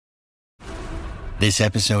This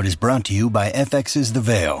episode is brought to you by FX's The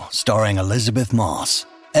Veil, starring Elizabeth Moss.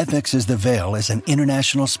 FX's The Veil is an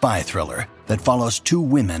international spy thriller that follows two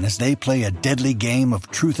women as they play a deadly game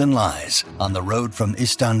of truth and lies on the road from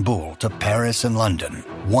Istanbul to Paris and London.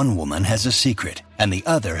 One woman has a secret, and the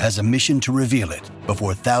other has a mission to reveal it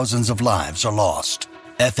before thousands of lives are lost.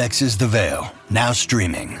 FX's The Veil, now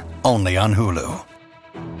streaming, only on Hulu.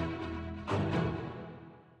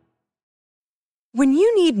 When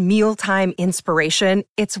you need mealtime inspiration,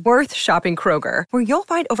 it's worth shopping Kroger, where you'll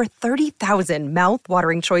find over 30,000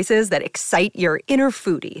 mouth-watering choices that excite your inner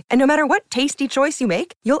foodie. And no matter what tasty choice you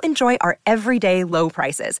make, you'll enjoy our everyday low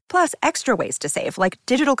prices, plus extra ways to save, like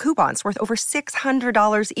digital coupons worth over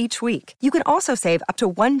 $600 each week. You can also save up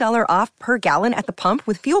to $1 off per gallon at the pump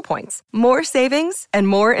with fuel points. More savings and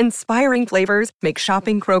more inspiring flavors make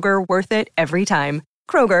shopping Kroger worth it every time.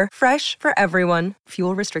 Kroger, fresh for everyone.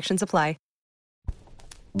 Fuel restrictions apply.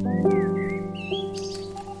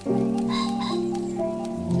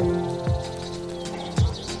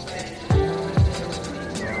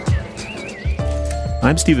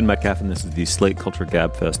 I'm Stephen Metcalf, and this is the Slate Culture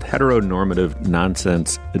Gabfest Heteronormative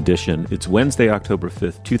Nonsense Edition. It's Wednesday, October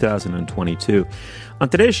 5th, 2022. On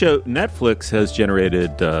today's show, Netflix has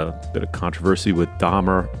generated a bit of controversy with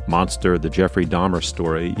Dahmer Monster, the Jeffrey Dahmer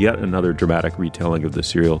story, yet another dramatic retelling of the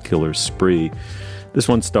serial killer's spree. This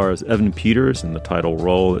one stars Evan Peters in the title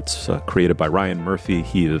role. It's created by Ryan Murphy,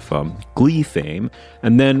 he of Glee fame.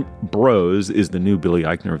 And then Bros is the new Billy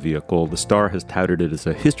Eichner vehicle. The star has touted it as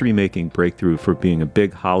a history-making breakthrough for being a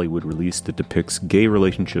big Hollywood release that depicts gay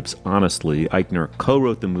relationships honestly. Eichner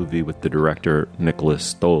co-wrote the movie with the director Nicholas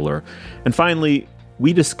Stoller. And finally,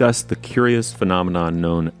 we discuss the curious phenomenon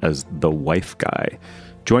known as the wife guy.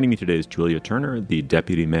 Joining me today is Julia Turner, the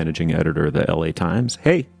deputy managing editor of the LA Times.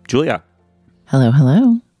 Hey, Julia. Hello,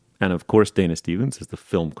 hello. And of course, Dana Stevens is the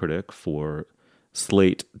film critic for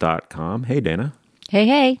Slate.com. Hey, Dana. Hey,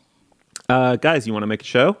 hey. Guys, you want to make a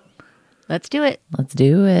show? Let's do it. Let's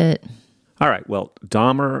do it. All right. Well,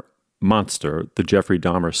 Dahmer Monster, the Jeffrey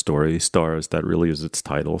Dahmer story, stars, that really is its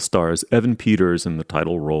title, stars Evan Peters in the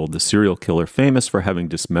title role, the serial killer famous for having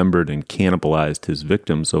dismembered and cannibalized his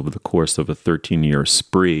victims over the course of a 13-year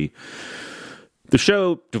spree. The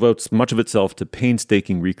show devotes much of itself to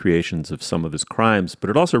painstaking recreations of some of his crimes, but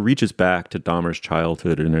it also reaches back to Dahmer's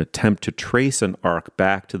childhood in an attempt to trace an arc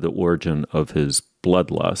back to the origin of his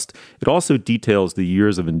bloodlust. It also details the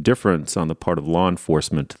years of indifference on the part of law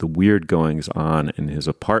enforcement to the weird goings-on in his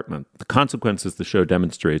apartment, the consequences the show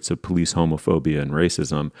demonstrates of police homophobia and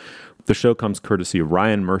racism. The show comes courtesy of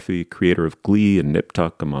Ryan Murphy, creator of Glee and Nip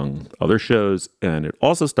Tuck, among other shows, and it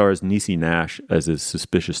also stars Niecy Nash as his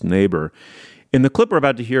suspicious neighbor. In the clip we're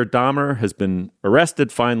about to hear, Dahmer has been arrested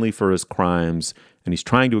finally for his crimes, and he's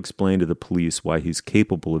trying to explain to the police why he's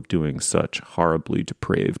capable of doing such horribly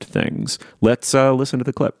depraved things. Let's listen to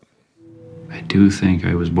the clip. I do think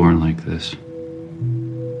I was born like this.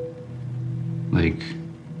 Like,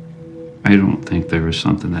 I don't think there was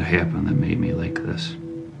something that happened that made me like this.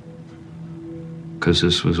 Because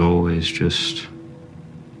this was always just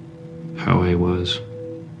how I was.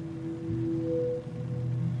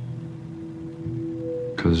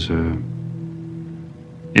 Because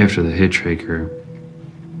after the hitchhiker,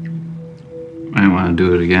 I didn't want to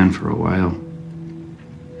do it again for a while.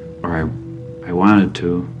 Or I wanted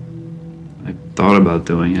to. I thought about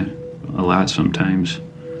doing it a lot sometimes.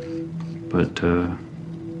 But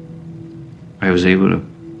I was able to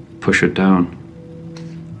push it down.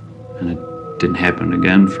 And it didn't happen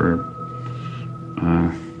again for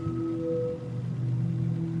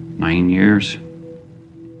 9 years.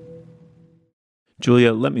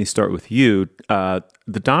 Julia, let me start with you. The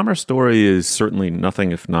Dahmer story is certainly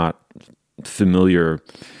nothing if not familiar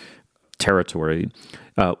territory.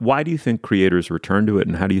 Why do you think creators returned to it,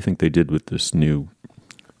 and how do you think they did with this new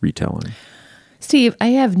retelling? Steve, I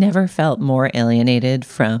have never felt more alienated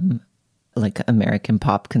from like American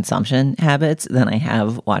pop consumption habits than I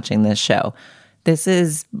have watching this show. This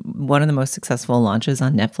is one of the most successful launches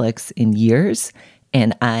on Netflix in years,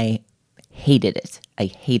 and I hated it. I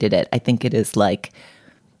hated it. I think it is like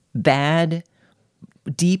bad,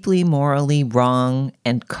 deeply morally wrong,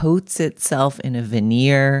 and coats itself in a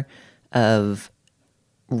veneer of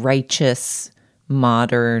righteous,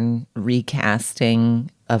 modern recasting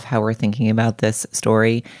of how we're thinking about this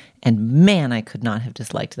story. And man, I could not have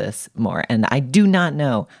disliked this more. And I do not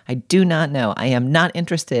know. I am not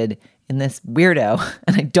interested in this weirdo,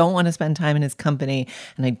 and I don't want to spend time in his company,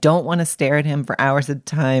 and I don't want to stare at him for hours at a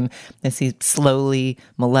time as he slowly,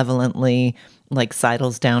 malevolently, like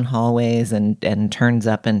sidles down hallways and turns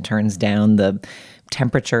up and turns down the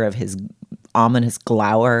temperature of his ominous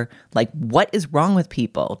glower. Like, what is wrong with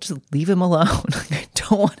people? Just leave him alone. I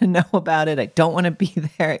don't want to know about it. I don't want to be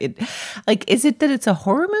there. Is it that it's a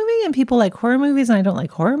horror movie and people like horror movies and I don't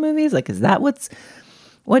like horror movies? Like, is that what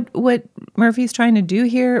Murphy's trying to do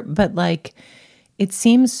here? But like, it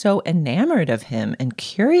seems so enamored of him and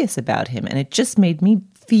curious about him, and it just made me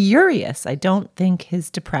furious. I don't think his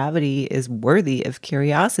depravity is worthy of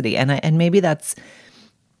curiosity, and maybe that's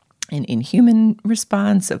an inhuman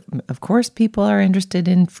response. Of course, people are interested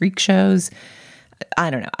in freak shows.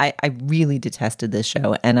 I don't know. I really detested this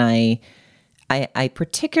show, and I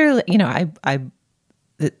particularly,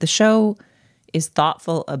 the show is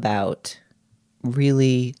thoughtful about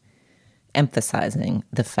really emphasizing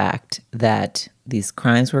the fact that these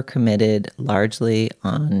crimes were committed largely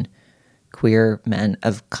on queer men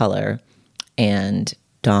of color, and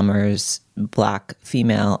Dahmer's Black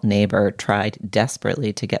female neighbor tried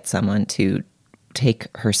desperately to get someone to take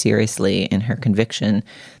her seriously in her conviction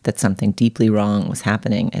that something deeply wrong was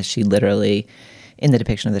happening, as she literally, in the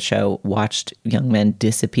depiction of the show, watched young men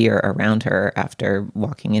disappear around her after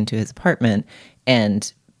walking into his apartment.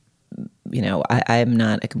 And I am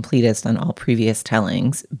not a completist on all previous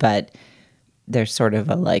tellings, but there's sort of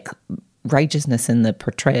a like righteousness in the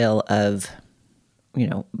portrayal of,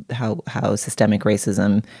 how systemic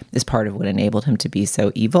racism is part of what enabled him to be so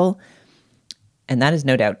evil. And that is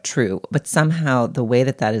no doubt true. But somehow the way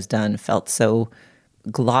that is done felt so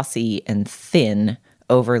glossy and thin,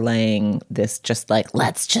 overlaying this just like,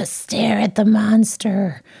 let's just stare at the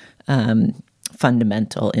monster,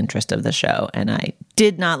 fundamental interest of the show. And I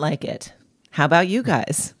did not like it. How about you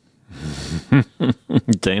guys?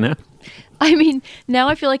 Dana? I mean, now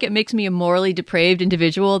I feel like it makes me a morally depraved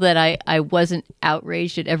individual that I wasn't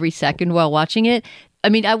outraged at every second while watching it. I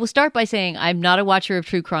mean, I will start by saying I'm not a watcher of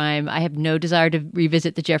true crime. I have no desire to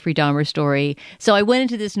revisit the Jeffrey Dahmer story. So I went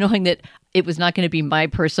into this knowing that it was not going to be my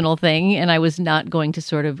personal thing, and I was not going to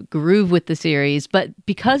sort of groove with the series. But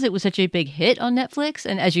because it was such a big hit on Netflix,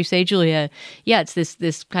 and as you say, Julia, yeah, it's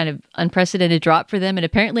this kind of unprecedented drop for them. And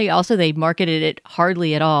apparently also they marketed it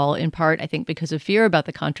hardly at all, in part, I think, because of fear about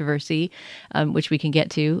the controversy, which we can get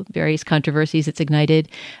to, various controversies it's ignited.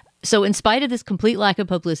 So in spite of this complete lack of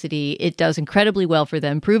publicity, it does incredibly well for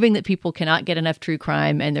them, proving that people cannot get enough true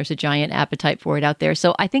crime and there's a giant appetite for it out there.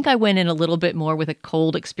 So I think I went in a little bit more with a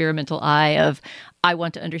cold experimental eye of, I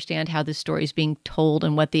want to understand how this story is being told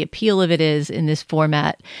and what the appeal of it is in this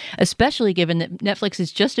format, especially given that Netflix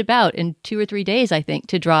is just about in 2 or 3 days, I think,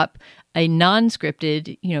 to drop a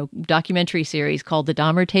non-scripted, documentary series called The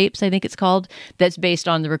Dahmer Tapes, I think it's called, that's based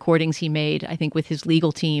on the recordings he made, I think, with his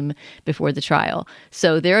legal team before the trial.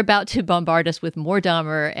 So they're about to bombard us with more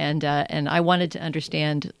Dahmer, and I wanted to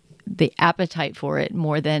understand the appetite for it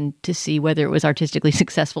more than to see whether it was artistically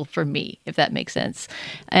successful for me, if that makes sense.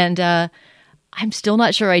 And I'm still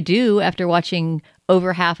not sure I do after watching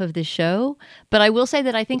over half of this show, but I will say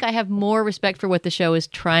that I think I have more respect for what the show is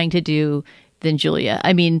trying to do than Julia.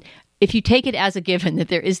 I mean, if you take it as a given that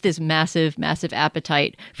there is this massive, massive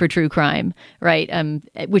appetite for true crime, right,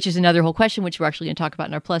 which is another whole question, which we're actually going to talk about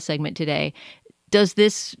in our Plus segment today, does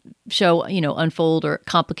this show, unfold or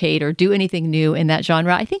complicate or do anything new in that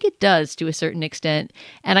genre? I think it does to a certain extent.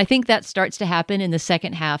 And I think that starts to happen in the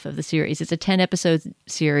second half of the series. It's a 10-episode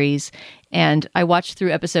series, and I watched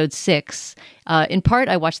through episode 6. In part,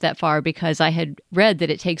 I watched that far because I had read that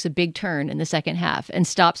it takes a big turn in the second half and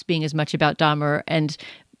stops being as much about Dahmer. And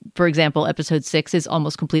for example, episode 6 is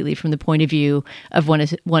almost completely from the point of view of one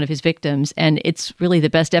of his victims. And it's really the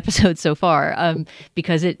best episode so far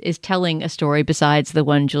because it is telling a story besides the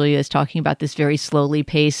one Julia is talking about, this very slowly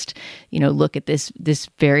paced, look at this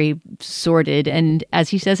very sordid. And as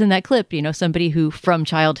he says in that clip, somebody who from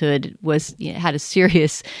childhood was had a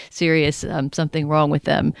serious something wrong with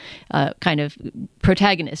them kind of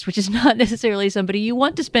protagonist, which is not necessarily somebody you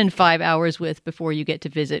want to spend 5 hours with before you get to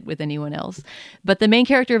visit with anyone else. But the main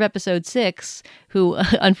character of episode 6, who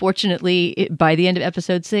unfortunately by the end of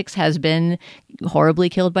episode 6 has been horribly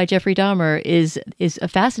killed by Jeffrey Dahmer, is a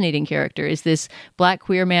fascinating character, is this Black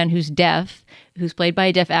queer man who's deaf, who's played by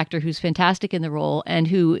a deaf actor who's fantastic in the role, and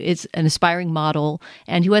who is an aspiring model,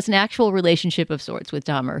 and who has an actual relationship of sorts with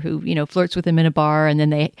Dahmer, who, flirts with him in a bar, and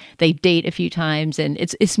then they date a few times, and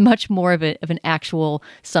it's much more of an actual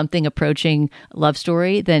something approaching love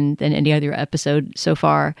story than any other episode so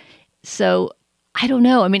far. So I don't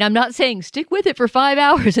know. I mean, I'm not saying stick with it for 5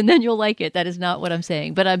 hours and then you'll like it. That is not what I'm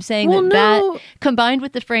saying. But I'm saying that combined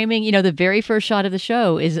with the framing, the very first shot of the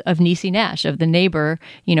show is of Niecy Nash, of the neighbor,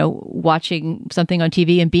 watching something on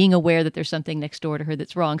TV and being aware that there's something next door to her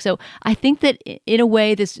that's wrong. So I think that in a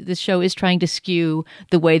way, this show is trying to skew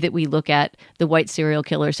the way that we look at the white serial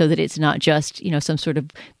killer so that it's not just, some sort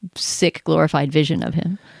of sick, glorified vision of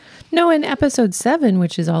him. No, in episode 7,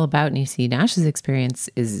 which is all about Niecy Nash's experience,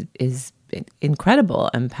 is incredible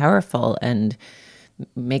and powerful and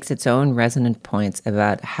makes its own resonant points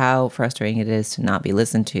about how frustrating it is to not be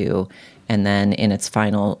listened to. And then in its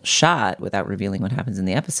final shot, without revealing what happens in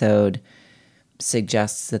the episode,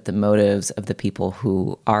 suggests that the motives of the people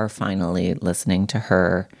who are finally listening to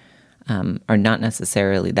her are not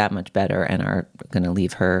necessarily that much better and are going to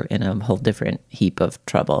leave her in a whole different heap of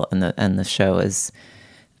trouble. And the show is,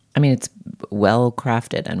 it's well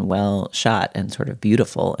crafted and well shot and sort of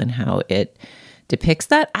beautiful in how it depicts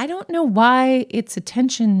that. I don't know why its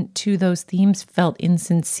attention to those themes felt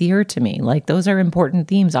insincere to me. Like, those are important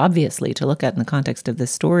themes, obviously, to look at in the context of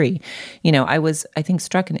this story. I was,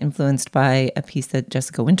 struck and influenced by a piece that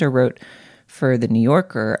Jessica Winter wrote for The New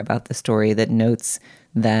Yorker about the story that notes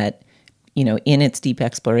that, in its deep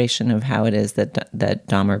exploration of how it is that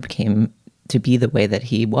Dahmer became to be the way that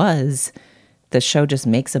he was, the show just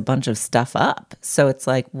makes a bunch of stuff up. So it's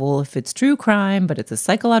like, well, if it's true crime, but it's a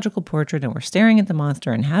psychological portrait and we're staring at the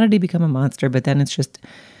monster and how did he become a monster? But then it's just,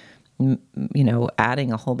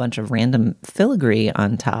 adding a whole bunch of random filigree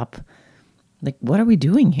on top. Like, what are we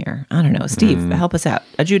doing here? I don't know. Steve, help us out.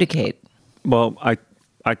 Adjudicate. Well, I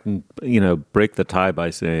can, break the tie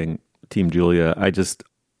by saying, Team Julia,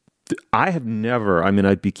 I have never,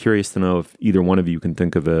 I'd be curious to know if either one of you can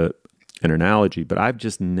think of an analogy, but I've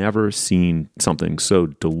just never seen something so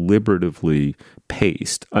deliberatively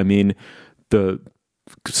paced. The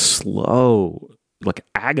slow, like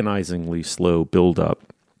agonizingly slow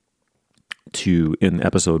buildup in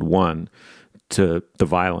episode 1 to the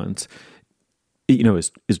violence,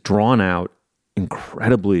 is drawn out,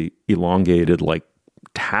 incredibly elongated, like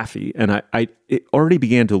taffy. And it already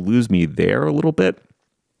began to lose me there a little bit.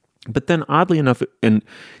 But then, oddly enough,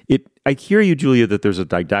 I hear you, Julia, that there's a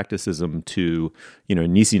didacticism to,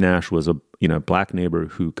 Niecy Nash was a black neighbor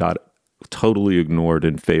who got totally ignored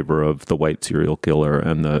in favor of the white serial killer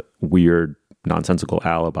and the weird, nonsensical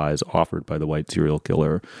alibis offered by the white serial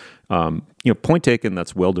killer. Point taken,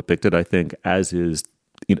 that's well depicted, I think, as is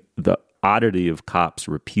the oddity of cops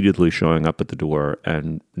repeatedly showing up at the door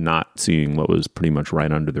and not seeing what was pretty much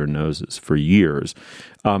right under their noses for years.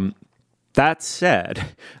 That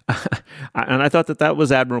said, and I thought that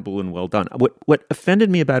was admirable and well done. What offended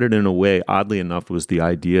me about it in a way, oddly enough, was the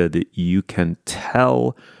idea that you can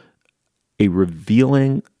tell a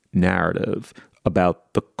revealing narrative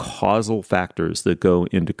about the causal factors that go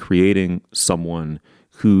into creating someone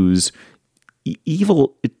who's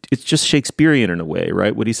evil. It's just Shakespearean in a way,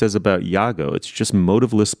 right? What he says about Iago, it's just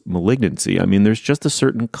motiveless malignancy. There's just a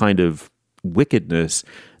certain kind of wickedness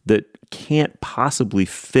that can't possibly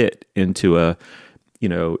fit into a,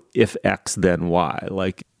 if X, then Y.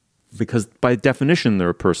 Like, because by definition, they're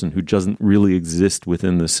a person who doesn't really exist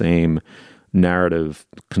within the same narrative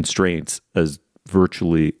constraints as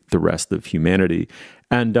virtually the rest of humanity.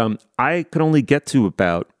 And I could only get to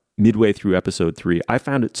about midway through episode 3. I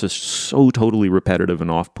found it just so totally repetitive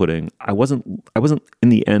and off-putting. I wasn't in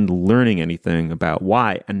the end learning anything about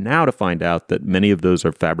why. And now to find out that many of those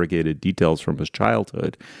are fabricated details from his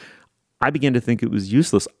childhood, I began to think it was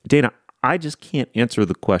useless. Dana, I just can't answer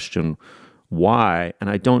the question why,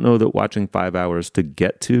 and I don't know that watching 5 hours to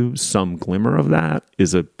get to some glimmer of that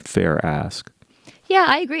is a fair ask. Yeah,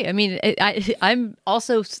 I agree. I'm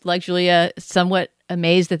also, like Julia, somewhat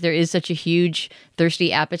amazed that there is such a huge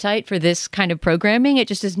thirsty appetite for this kind of programming. It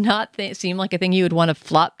just does not seem like a thing you would want to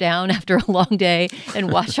flop down after a long day and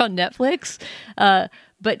watch on Netflix.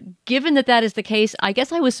 But given that is the case, I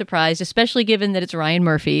guess I was surprised, especially given that it's Ryan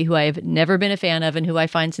Murphy, who I have never been a fan of and who I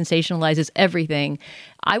find sensationalizes everything.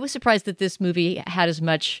 I was surprised that this movie had as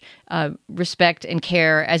much respect and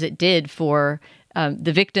care as it did for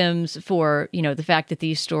the victims, for, the fact that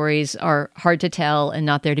these stories are hard to tell and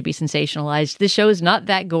not there to be sensationalized. This show is not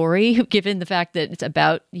that gory, given the fact that it's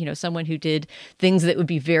about, someone who did things that would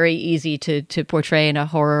be very easy to portray in a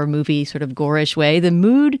horror movie sort of gore-ish way. The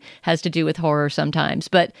mood has to do with horror sometimes,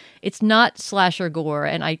 but it's not slasher gore.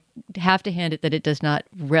 And I have to hand it that it does not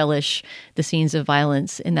relish the scenes of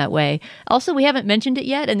violence in that way. Also, we haven't mentioned it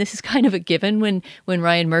yet, and this is kind of a given when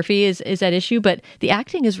Ryan Murphy is at issue, but the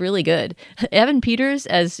acting is really good. Evan Evan Peters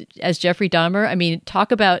as Jeffrey Dahmer, I mean,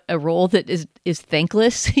 talk about a role that is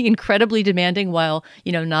thankless, incredibly demanding, while,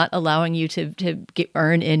 you know, not allowing you to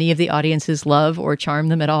earn any of the audience's love or charm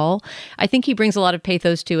them at all. I think he brings a lot of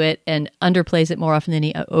pathos to it and underplays it more often than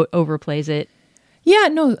he overplays it. Yeah,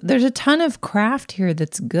 no, there's a ton of craft here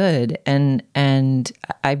that's good. And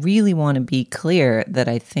I really want to be clear that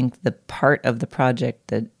I think the part of the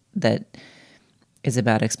project that is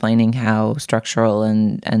about explaining how structural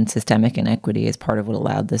and systemic inequity is part of what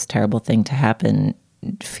allowed this terrible thing to happen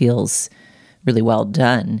feels really well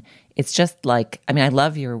done. It's just like, I mean, I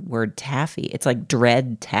love your word taffy. It's like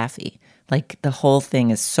dread taffy. Like the whole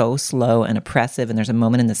thing is so slow and oppressive. And there's a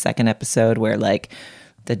moment in the second episode where like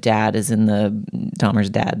the dad is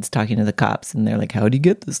Dahmer's dad's talking to the cops and they're like, how'd you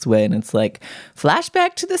get this way? And it's like,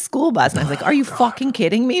 flashback to the school bus. And I was like, are you fucking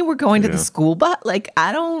kidding me? We're going to the school bus? Like,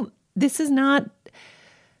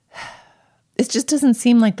 it just doesn't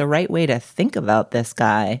seem like the right way to think about this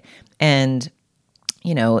guy. And,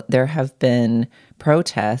 you know, there have been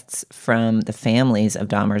protests from the families of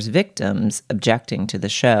Dahmer's victims objecting to the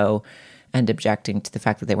show and objecting to the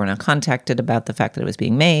fact that they were not contacted about the fact that it was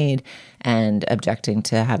being made, and objecting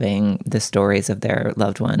to having the stories of their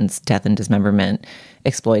loved ones' death and dismemberment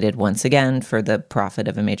exploited once again for the profit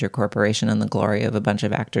of a major corporation and the glory of a bunch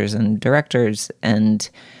of actors and directors. And,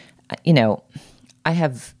 you know, I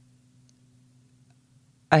have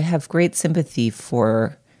great sympathy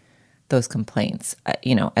for those complaints.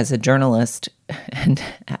 You know, as a journalist, and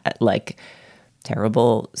like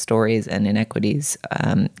terrible stories and inequities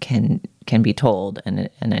can be told, and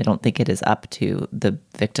I don't think it is up to the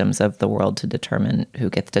victims of the world to determine who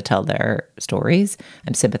gets to tell their stories.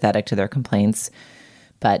 I'm sympathetic to their complaints,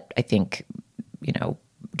 but I think, you know,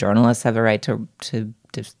 journalists have the right to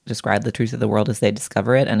describe the truth of the world as they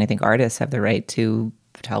discover it, and I think artists have the right to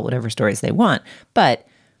tell whatever stories they want. But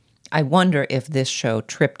I wonder if this show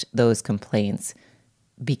tripped those complaints,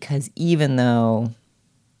 because even though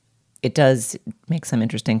it does make some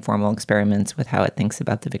interesting formal experiments with how it thinks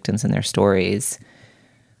about the victims and their stories,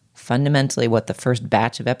 fundamentally what the first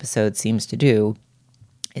batch of episodes seems to do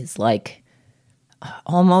is like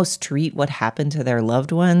almost treat what happened to their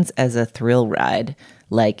loved ones as a thrill ride.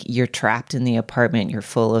 Like, you're trapped in the apartment, you're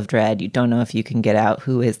full of dread, you don't know if you can get out.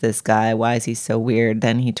 Who is this guy? Why is he so weird?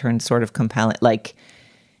 Then he turns sort of compelling. Like,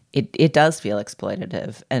 it does feel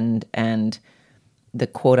exploitative, and the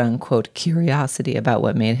quote unquote curiosity about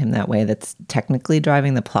what made him that way that's technically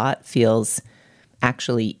driving the plot feels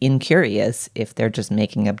actually incurious if they're just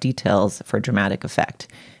making up details for dramatic effect.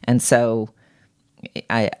 And so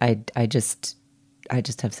I just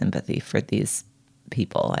have sympathy for these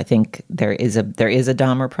people. I think there is a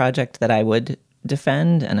Dahmer project that I would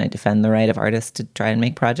defend, and I defend the right of artists to try and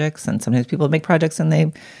make projects. And sometimes people make projects and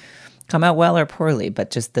they come out well or poorly,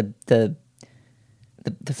 but just the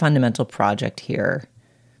fundamental project here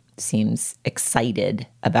seems excited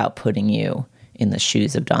about putting you in the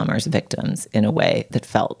shoes of Dahmer's victims in a way that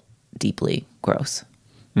felt deeply gross.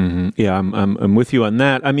 Mm-hmm. Yeah, I'm with you on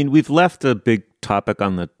that. I mean, we've left a big topic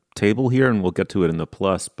on the table here, and we'll get to it in the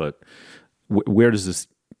plus, but where does this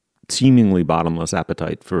seemingly bottomless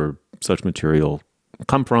appetite for such material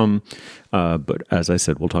come from? But as I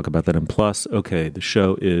said, we'll talk about that in plus. Okay, the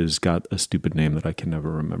show is got a stupid name that I can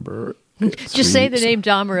never remember. Just say the name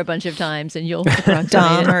Dahmer a bunch of times and you'll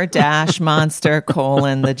Dahmer dash monster :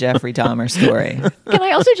 the Jeffrey Dahmer story. Can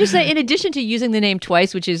I also just say, in addition to using the name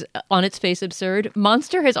twice, which is on its face absurd,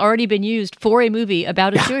 monster has already been used for a movie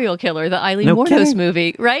about a serial killer, the Eileen Wuornos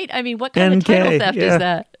movie, right? I mean, what kind of title theft is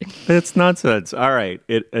that? It's nonsense. All right.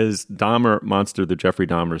 It is Dahmer Monster, the Jeffrey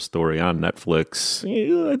Dahmer story on Netflix.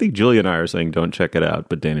 I think Julia and I are saying don't check it out,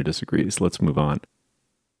 but Dana disagrees. Let's move on.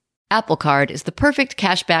 Apple Card is the perfect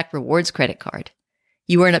cashback rewards credit card.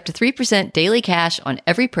 You earn up to 3% daily cash on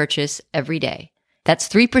every purchase every day. That's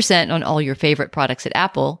 3% on all your favorite products at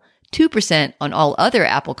Apple, 2% on all other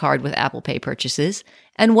Apple Card with Apple Pay purchases,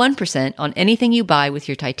 and 1% on anything you buy with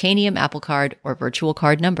your titanium Apple Card or virtual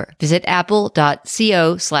card number. Visit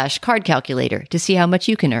apple.co/card calculator to see how much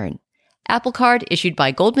you can earn. Apple Card issued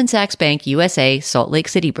by Goldman Sachs Bank USA, Salt Lake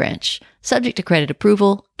City branch. Subject to credit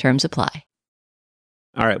approval. Terms apply.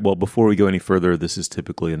 All right. Well, before we go any further, this is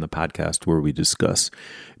typically in the podcast where we discuss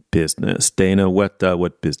business. Dana, what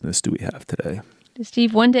business do we have today?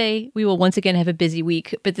 Steve, one day we will once again have a busy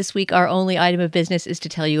week, but this week our only item of business is to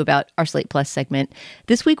tell you about our Slate Plus segment.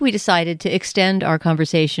 This week we decided to extend our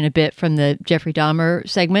conversation a bit from the Jeffrey Dahmer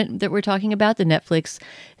segment that we're talking about, the Netflix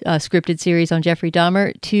scripted series on Jeffrey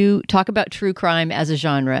Dahmer, to talk about true crime as a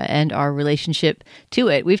genre and our relationship to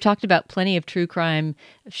it. We've talked about plenty of true crime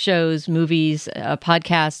shows, movies,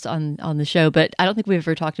 podcasts on the show, but I don't think we've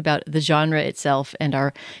ever talked about the genre itself and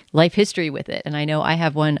our life history with it. And I know I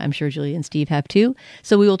have one. I'm sure Julia and Steve have too.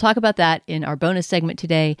 So we will talk about that in our bonus segment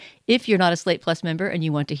today. If you're not a Slate Plus member and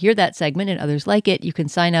you want to hear that segment and others like it, you can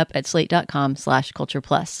sign up at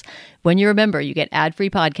slate.com/cultureplus. When you're a member, you get ad-free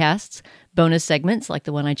podcasts, bonus segments like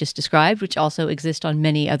the one I just described, which also exist on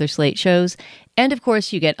many other Slate shows. And of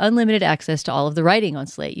course, you get unlimited access to all of the writing on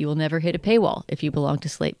Slate. You will never hit a paywall if you belong to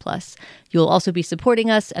Slate Plus. You'll also be supporting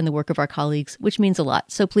us and the work of our colleagues, which means a lot.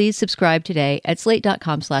 So please subscribe today at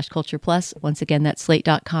slate.com/cultureplus. Once again, that's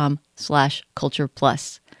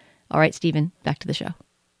slate.com/cultureplus. All right, Stephen, back to the show.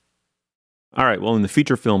 All right, well, in the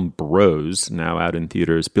feature film Bros, now out in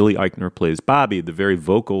theaters, Billy Eichner plays Bobby, the very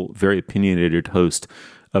vocal, very opinionated host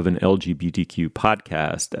of an LGBTQ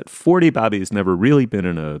podcast. At 40, Bobby has never really been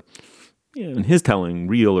in his telling,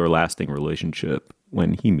 real or lasting relationship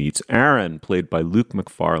when he meets Aaron, played by Luke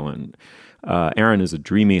Macfarlane. Aaron is a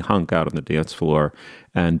dreamy hunk out on the dance floor,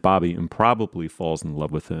 and Bobby improbably falls in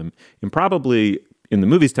love with him. Improbably in the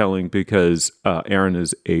movie's telling because Aaron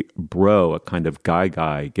is a bro, a kind of gay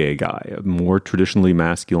guy, a more traditionally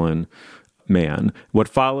masculine man. What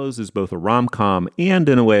follows is both a rom-com and,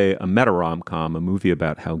 in a way, a meta-rom-com, a movie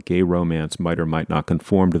about how gay romance might or might not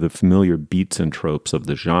conform to the familiar beats and tropes of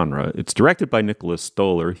the genre. It's directed by Nicholas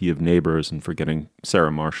Stoller, he of Neighbors and Forgetting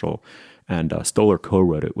Sarah Marshall, and Stoller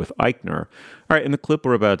co-wrote it with Eichner. All right, in the clip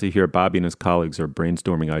we're about to hear, Bobby and his colleagues are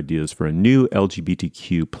brainstorming ideas for a new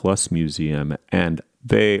LGBTQ plus museum, and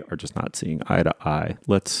they are just not seeing eye to eye.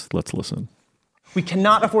 Let's listen. We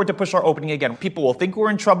cannot afford to push our opening again. People will think we're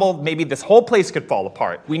in trouble. Maybe this whole place could fall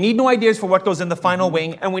apart. We need new ideas for what goes in the final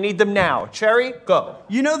wing, and we need them now. Cherry, go.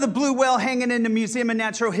 You know the blue whale hanging in the Museum of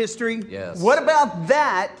Natural History? Yes. What about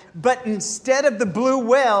that, but instead of the blue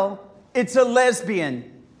whale, it's a lesbian?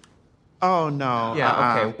 Oh, no.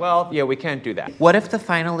 Yeah, Okay, well, yeah, we can't do that. What if the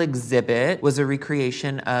final exhibit was a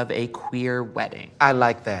recreation of a queer wedding? I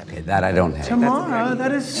like that. Okay, that I don't have. Tamara,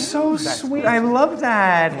 that is so sweet. I love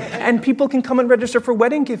that. And people can come and register for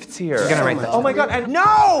wedding gifts here. You're gonna write that. Oh my God, and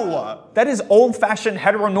no! That is old-fashioned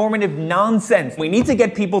heteronormative nonsense. We need to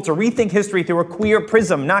get people to rethink history through a queer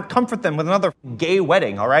prism, not comfort them with another gay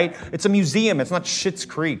wedding, all right? It's a museum, it's not Schitt's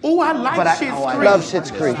Creek. Oh, I like Schitt's Creek. I love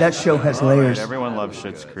Schitt's Creek. That show has layers. Everyone loves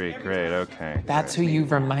Schitt's Creek, great. Okay. That's who you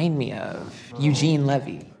remind me of, Eugene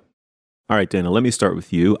Levy. All right, Dana, let me start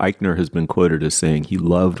with you. Eichner has been quoted as saying he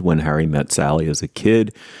loved When Harry Met Sally as a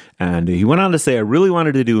kid. And he went on to say, I really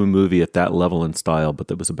wanted to do a movie at that level and style, but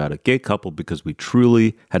that was about a gay couple because we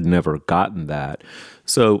truly had never gotten that.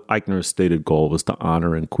 So Eichner's stated goal was to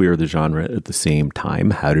honor and queer the genre at the same time.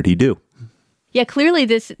 How did he do? Yeah, clearly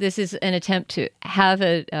this is an attempt to have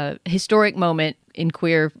a historic moment in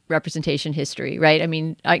queer representation history, right? I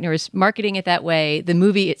mean, Eichner is marketing it that way. The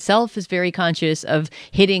movie itself is very conscious of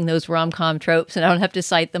hitting those rom-com tropes, and I don't have to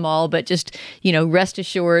cite them all, but just, rest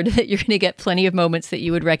assured that you're going to get plenty of moments that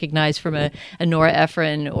you would recognize from a Nora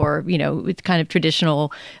Ephron or, it's kind of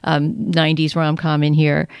traditional 90s rom-com in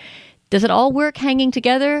here. Does it all work hanging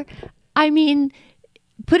together? I mean,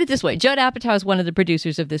 put it this way, Judd Apatow is one of the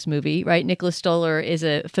producers of this movie, right? Nicholas Stoller is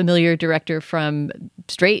a familiar director from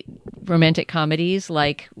straight romantic comedies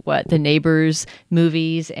like The Neighbors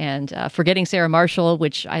movies and Forgetting Sarah Marshall,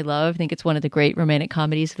 which I love. I think it's one of the great romantic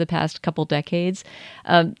comedies of the past couple decades.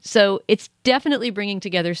 So it's definitely bringing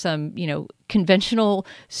together some, conventional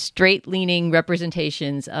straight-leaning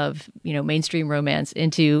representations of, mainstream romance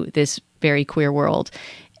into this very queer world.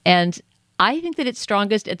 And I think that it's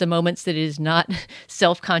strongest at the moments that it is not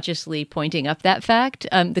self-consciously pointing up that fact.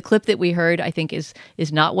 The clip that we heard, I think, is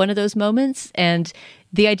not one of those moments. And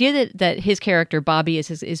the idea that his character, Bobby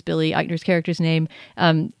is Billy Eichner's character's name,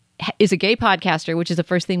 is a gay podcaster, which is the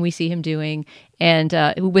first thing we see him doing, and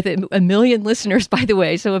with a million listeners, by the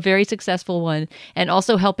way, so a very successful one, and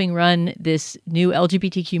also helping run this new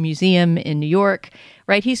LGBTQ museum in New York,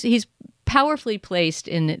 right? He's powerfully placed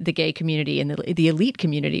in the gay community and the elite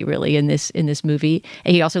community, really, in this movie.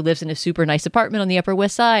 And he also lives in a super nice apartment on the Upper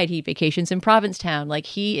West Side. He vacations in Provincetown. Like,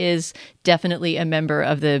 he is definitely a member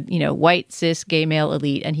of the, white, cis, gay male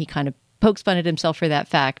elite, and he kind of pokes fun at himself for that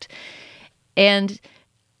fact. And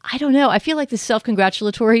I don't know. I feel like the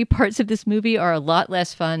self-congratulatory parts of this movie are a lot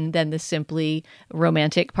less fun than the simply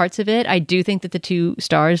romantic parts of it. I do think that the two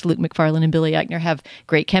stars, Luke Macfarlane and Billy Eichner, have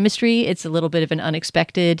great chemistry. It's a little bit of an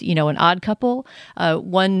unexpected, an odd couple.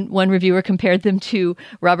 One reviewer compared them to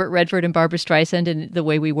Robert Redford and Barbra Streisand in The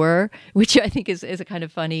Way We Were, which I think is a kind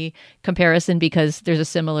of funny comparison because there's a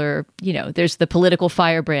similar, there's the political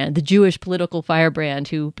firebrand, the Jewish political firebrand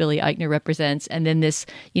who Billy Eichner represents, and then this,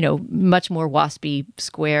 much more waspy,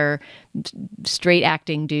 square square, straight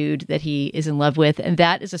acting dude that he is in love with. And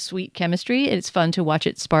that is a sweet chemistry. It's fun to watch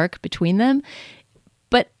it spark between them.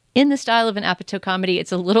 But in the style of an Apatow comedy,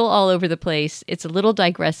 it's a little all over the place. It's a little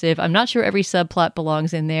digressive. I'm not sure every subplot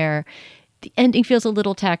belongs in there. The ending feels a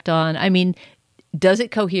little tacked on. I mean, does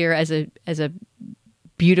it cohere as a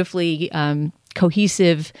beautifully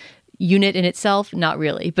cohesive unit in itself? Not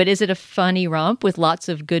really. But is it a funny romp with lots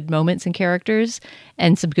of good moments and characters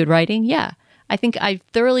and some good writing? Yeah. I think I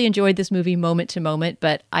thoroughly enjoyed this movie moment to moment,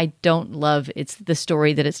 but I don't love the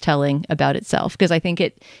story that it's telling about itself, because I think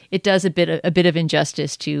it does a bit of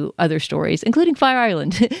injustice to other stories, including Fire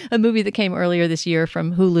Island, a movie that came earlier this year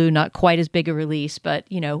from Hulu, not quite as big a release, but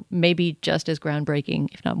maybe just as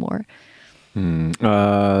groundbreaking, if not more.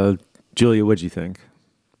 Julia, what'd you think?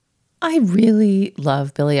 I really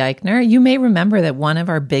love Billy Eichner. You may remember that one of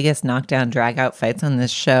our biggest knockdown drag-out fights on this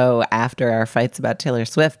show after our fights about Taylor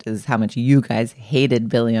Swift is how much you guys hated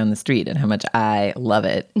Billy on the Street and how much I love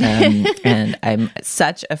it. And I'm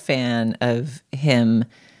such a fan of him,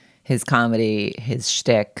 his comedy, his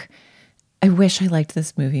shtick. I wish I liked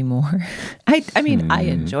this movie more. I mean, I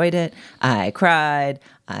enjoyed it. I cried.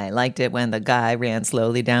 I liked it when the guy ran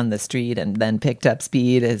slowly down the street and then picked up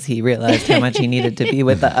speed as he realized how much he needed to be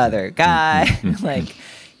with the other guy.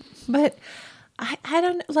 But I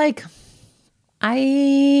don't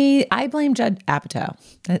I blame Judd Apatow.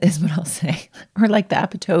 That is what I'll say. Or the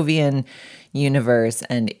Apatovian universe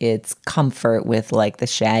and its comfort with the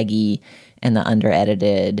shaggy and the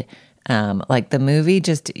under-edited. The movie,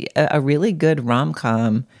 just a really good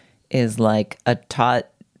rom-com is a taut,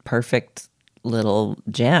 perfect little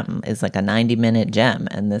gem, is a 90-minute gem.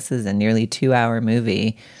 And this is a nearly 2-hour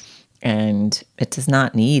movie. And it does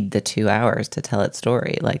not need the 2 hours to tell its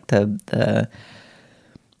story. The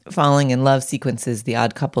falling in love sequences, the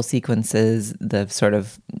odd couple sequences, the sort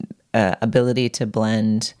of ability to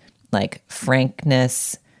blend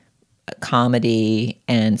frankness, comedy,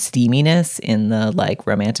 and steaminess in the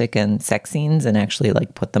romantic and sex scenes and actually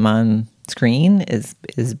put them on screen is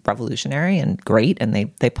revolutionary and great, and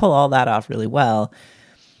they pull all that off really well.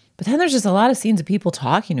 But then there's just a lot of scenes of people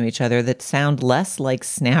talking to each other that sound less like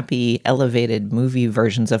snappy, elevated movie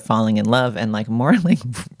versions of falling in love and more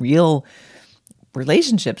real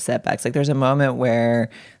relationship setbacks. There's a moment where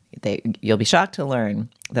you'll be shocked to learn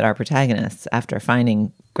that our protagonists, after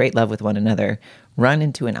finding great love with one another, run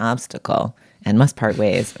into an obstacle and must part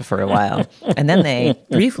ways for a while. And then they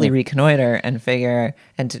briefly reconnoiter and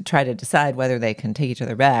to try to decide whether they can take each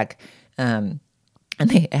other back. And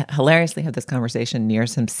they hilariously have this conversation near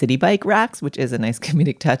some city bike racks, which is a nice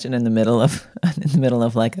comedic touch. And in the middle of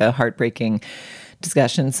a heartbreaking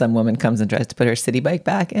discussion, some woman comes and tries to put her city bike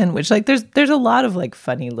back in, which there's a lot of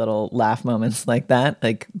funny little laugh moments like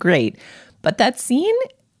that. Great. But that scene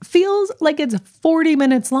feels like it's 40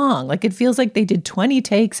 minutes long. It feels like they did 20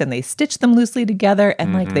 takes and they stitched them loosely together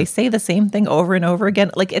and they say the same thing over and over again.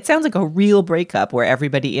 It sounds like a real breakup where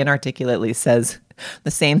everybody inarticulately says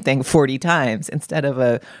the same thing 40 times instead of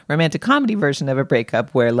a romantic comedy version of a breakup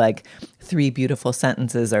where 3 beautiful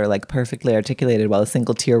sentences are perfectly articulated while a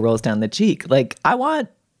single tear rolls down the cheek. I want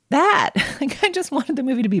that. I just wanted the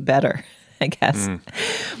movie to be better, I guess.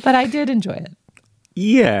 But I did enjoy it.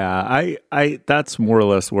 Yeah, I that's more or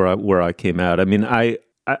less where I came out. I mean, I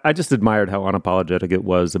just admired how unapologetic it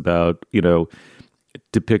was about,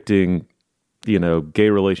 depicting, gay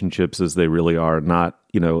relationships as they really are, not,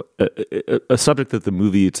 a subject that the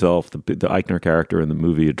movie itself, the Eichner character in the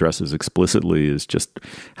movie addresses explicitly, is just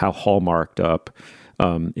how hallmarked up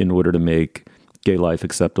in order to make gay life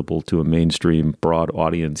acceptable to a mainstream broad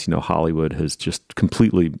audience. Hollywood has just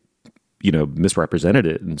completely, misrepresented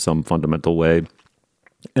it in some fundamental way.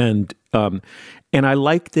 And I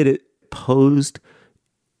like that it posed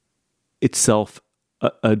itself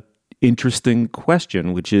a interesting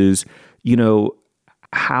question, which is,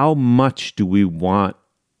 how much do we want,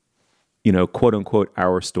 quote unquote,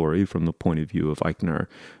 our story from the point of view of Eichner,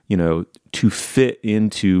 to fit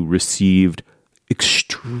into received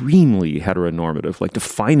extremely heteronormative,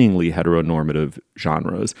 definingly heteronormative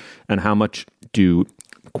genres, and how much do,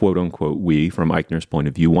 quote unquote, we, from Eichner's point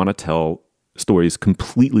of view, want to tell stories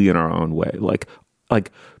completely in our own way,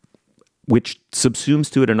 which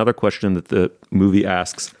subsumes to it another question that the movie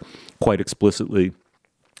asks quite explicitly,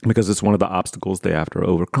 because it's one of the obstacles they have to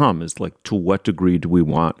overcome, is to what degree do we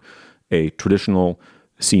want a traditional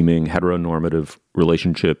seeming heteronormative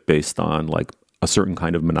relationship based on a certain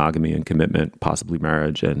kind of monogamy and commitment, possibly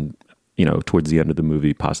marriage, and towards the end of the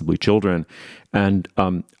movie, possibly children. And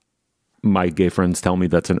my gay friends tell me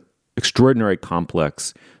that's an extraordinary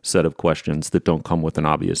complex set of questions that don't come with an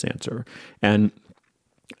obvious answer. And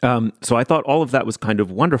So I thought all of that was kind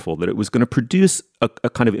of wonderful, that it was going to produce a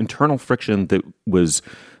kind of internal friction that was,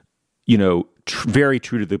 very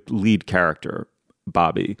true to the lead character,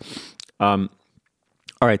 Bobby. All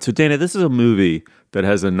right, so Dana, this is a movie that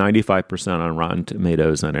has a 95% on Rotten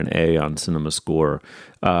Tomatoes and an A on CinemaScore,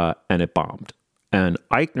 and it bombed. And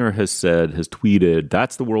Eichner has tweeted,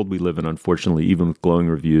 that's the world we live in, unfortunately, even with glowing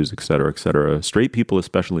reviews, et cetera, et cetera. Straight people,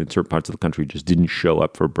 especially in certain parts of the country, just didn't show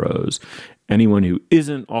up for Bros. Anyone who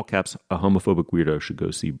isn't, all caps, a homophobic weirdo should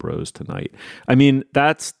go see Bros tonight. I mean,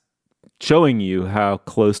 that's showing you how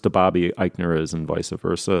close to Bobby Eichner is and vice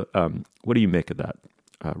versa. What do you make of that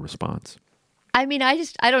response? I mean, I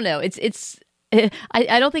don't know.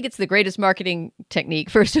 I don't think it's the greatest marketing technique,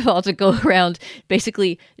 first of all, to go around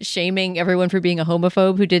basically shaming everyone for being a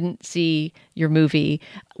homophobe who didn't see your movie.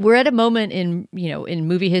 We're at a moment in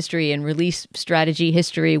movie history and release strategy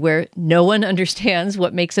history where no one understands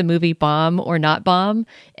what makes a movie bomb or not bomb,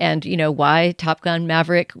 and why Top Gun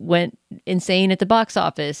Maverick went insane at the box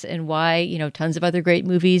office and why tons of other great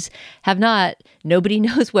movies have not. Nobody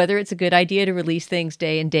knows whether it's a good idea to release things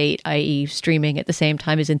day and date, i.e. streaming at the same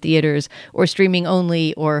time as in theaters, or streaming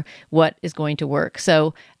only, or what is going to work.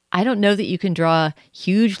 So I don't know that you can draw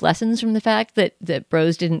huge lessons from the fact that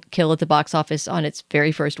Bros didn't kill at the box office on its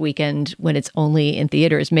very first weekend when it's only in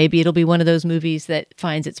theaters. Maybe it'll be one of those movies that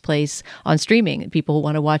finds its place on streaming. People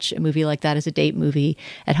want to watch a movie like that as a date movie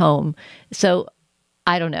at home. So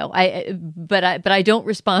I don't know. But I don't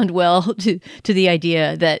respond well to the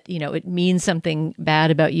idea that, it means something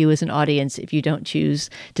bad about you as an audience if you don't choose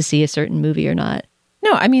to see a certain movie or not.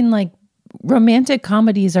 No, I mean, like, romantic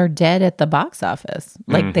comedies are dead at the box office.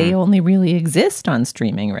 Like, they only really exist on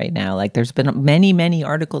streaming right now. Like, there's been many, many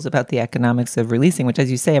articles about the economics of releasing, which, as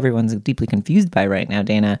you say, everyone's deeply confused by right now,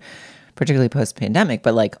 Dana, particularly post-pandemic.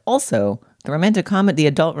 But, like, also, the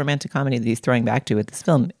adult romantic comedy that he's throwing back to with this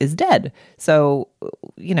film is dead. So,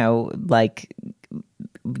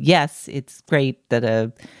 yes, it's great that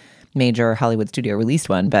a major Hollywood studio released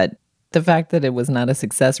one, but the fact that it was not a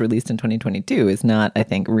success released in 2022 is not, I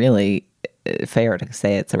think, really fair to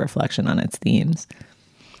say it's a reflection on its themes.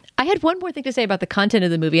 I had one more thing to say about the content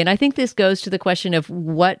of the movie, and I think this goes to the question of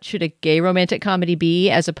what should a gay romantic comedy be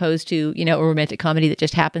as opposed to, a romantic comedy that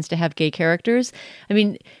just happens to have gay characters. I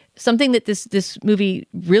mean, something that this movie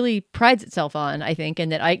really prides itself on, I think,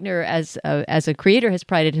 and that Eichner as a creator has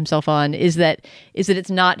prided himself on is that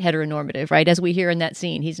it's not heteronormative, right? As we hear in that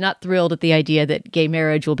scene, he's not thrilled at the idea that gay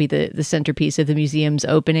marriage will be the centerpiece of the museum's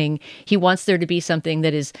opening. He wants there to be something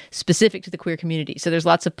that is specific to the queer community. So there's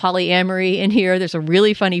lots of polyamory in here. There's a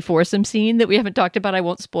really funny foursome scene that we haven't talked about. I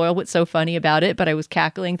won't spoil what's so funny about it, but I was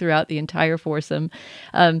cackling throughout the entire foursome.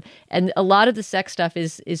 And a lot of the sex stuff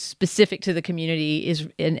is specific to the community,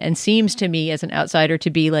 and seems to me as an outsider to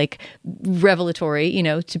be like revelatory,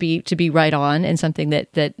 to be right on, and something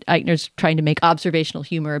that Eichner's trying to make observational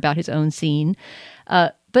humor about his own scene.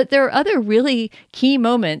 But there are other really key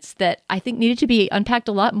moments that I think needed to be unpacked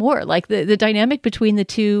a lot more. Like the dynamic between the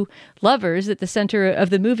two lovers at the center of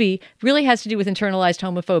the movie really has to do with internalized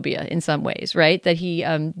homophobia in some ways, right? That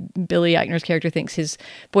Billy Eichner's character thinks his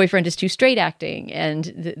boyfriend is too straight acting.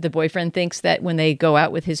 And the boyfriend thinks that when they go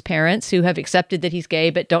out with his parents, who have accepted that he's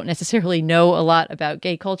gay but don't necessarily know a lot about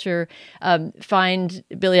gay culture, find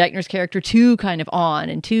Billy Eichner's character too kind of on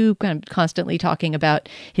and too kind of constantly talking about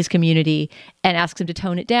his community, and asks him to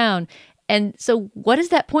tone it down. And so what does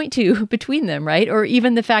that point to between them, right? Or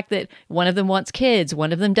even the fact that one of them wants kids,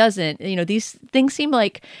 one of them doesn't. These things seem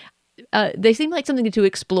like something to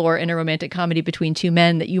explore in a romantic comedy between two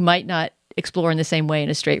men that you might not explore in the same way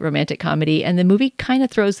in a straight romantic comedy. And the movie kind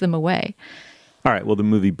of throws them away. All right. Well, the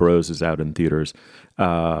movie Bros is out in theaters.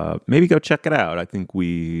 Maybe go check it out. I think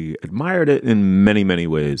we admired it in many, many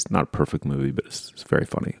ways. Not a perfect movie, but it's very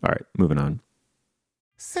funny. All right. Moving on.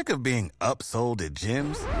 Sick of being upsold at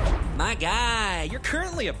gyms? My guy, you're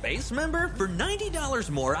currently a base member? For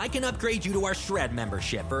 $90 more, I can upgrade you to our Shred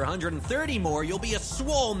membership. For $130 more, you'll be a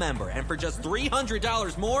Swole member. And for just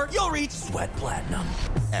 $300 more, you'll reach Sweat Platinum.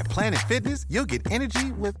 At Planet Fitness, you'll get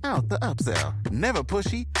energy without the upsell. Never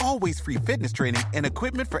pushy, always free fitness training and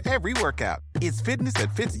equipment for every workout. It's fitness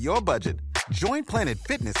that fits your budget. Join Planet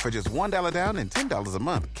Fitness for just $1 down and $10 a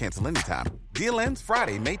month. Cancel anytime. Deal ends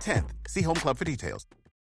Friday, May 10th. See Home Club for details.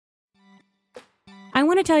 I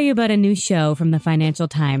want to tell you about a new show from the Financial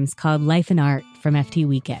Times called Life and Art from FT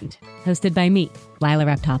Weekend, hosted by me, Lila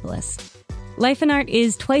Raptopoulos. Life and Art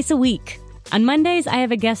is twice a week. On Mondays, I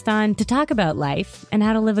have a guest on to talk about life and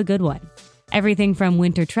how to live a good one. Everything from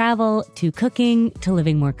winter travel to cooking to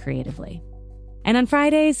living more creatively. And on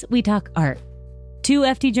Fridays, we talk art. Two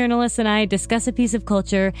FT journalists and I discuss a piece of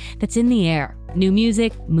culture that's in the air. New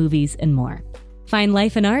music, movies, and more. Find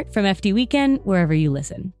Life and Art from FT Weekend wherever you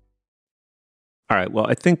listen. All right. Well,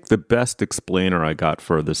 I think the best explainer I got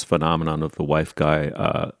for this phenomenon of the wife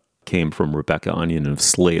guy came from Rebecca Onion of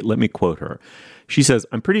Slate. Let me quote her. She says,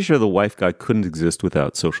 "I'm pretty sure the wife guy couldn't exist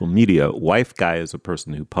without social media. Wife guy is a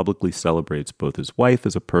person who publicly celebrates both his wife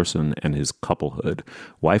as a person and his couplehood.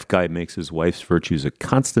 Wife guy makes his wife's virtues a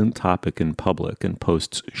constant topic in public and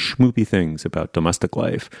posts schmoopy things about domestic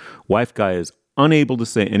life. Wife guy is unable to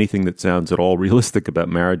say anything that sounds at all realistic about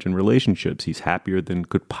marriage and relationships. He's happier than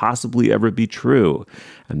could possibly ever be true.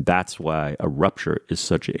 And that's why a rupture is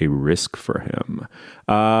such a risk for him."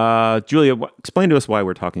 Julia, explain to us why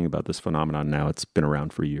we're talking about this phenomenon now. It's been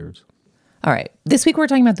around for years. All right. This week we're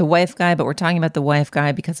talking about the wife guy, but we're talking about the wife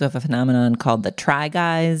guy because of a phenomenon called the Try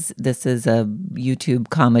Guys. This is a YouTube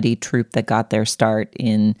comedy troupe that got their start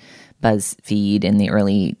in BuzzFeed in the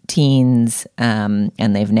early teens, and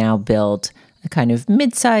they've now built a kind of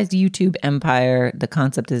mid-sized YouTube empire. The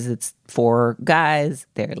concept is it's 4 guys.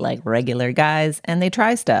 They're like regular guys, and they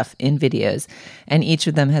try stuff in videos. And each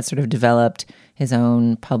of them has sort of developed his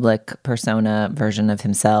own public persona version of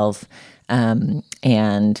himself,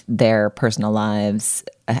 and their personal lives,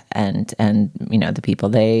 and you know, the people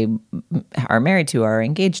they are married to, are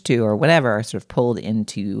engaged to, or whatever, are sort of pulled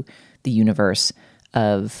into the universe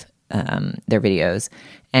of their videos.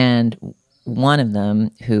 And one of them,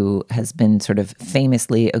 who has been sort of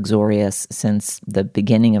famously uxorious since the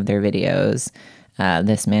beginning of their videos,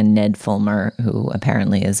 this man, Ned Fulmer, who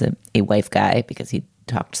apparently is a wife guy because he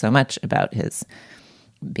talked so much about his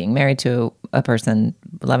being married to a person,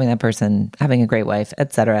 loving that person, having a great wife,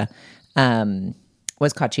 etc.,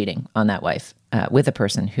 was caught cheating on that wife with a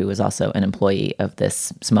person who was also an employee of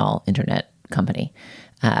this small internet company.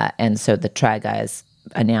 And so the Try Guys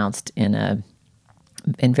announced in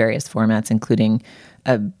various formats, including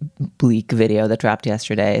a bleak video that dropped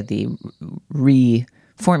yesterday, the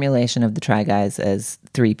reformulation of the Try Guys as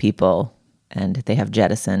 3 people, and they have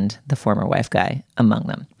jettisoned the former wife guy among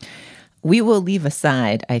them. We will leave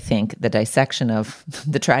aside, I think, the dissection of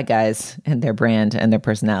the Try Guys and their brand and their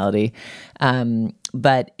personality.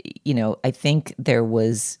 But, you know, I think there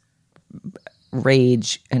was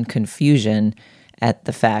rage and confusion at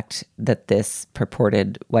the fact that this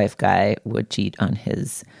purported wife guy would cheat on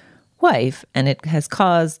his wife. And it has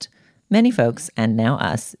caused many folks, and now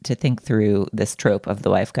us, to think through this trope of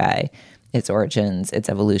the wife guy, its origins, its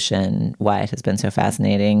evolution, why it has been so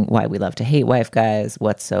fascinating, why we love to hate wife guys,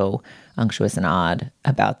 what's so unctuous and odd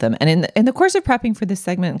about them. And in the course of prepping for this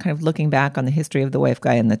segment and kind of looking back on the history of the wife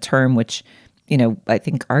guy and the term, which, you know, I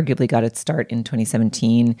think arguably got its start in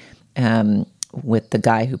 2017, with the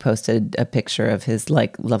guy who posted a picture of his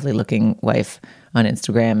like lovely looking wife on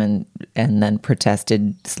Instagram and then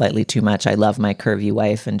protested slightly too much, "I love my curvy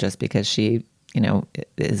wife," and just because she, you know,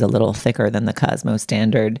 is a little thicker than the Cosmo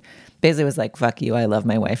standard, basically was like, "Fuck you, I love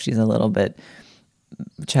my wife. She's a little bit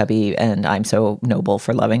chubby and I'm so noble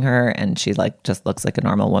for loving her, and she like just looks like a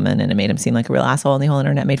normal woman," and it made him seem like a real asshole, and the whole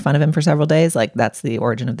internet made fun of him for several days. Like, that's the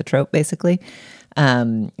origin of the trope, basically.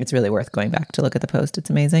 It's really worth going back to look at the post. It's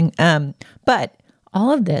amazing. But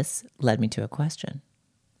all of this led me to a question.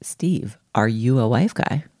 Steve, are you a wife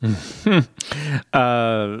guy?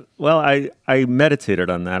 Well, I meditated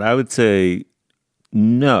on that. I would say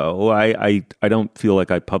no. I don't feel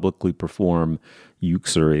like I publicly perform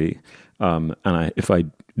uxory. And if I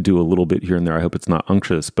do a little bit here and there, I hope it's not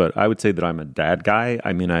unctuous. But I would say that I'm a dad guy.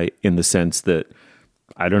 I mean, in the sense that,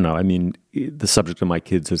 I don't know. I mean, the subject of my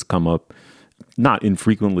kids has come up not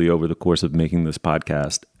infrequently over the course of making this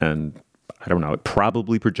podcast. And I don't know, it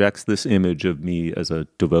probably projects this image of me as a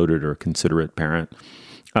devoted or considerate parent.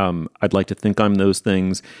 I'd like to think I'm those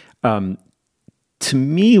things. To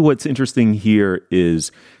me, what's interesting here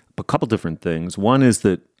is a couple different things. One is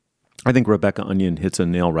that I think Rebecca Onion hits a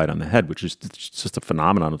nail right on the head, which is just a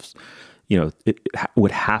phenomenon of, you know, it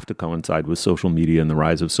would have to coincide with social media and the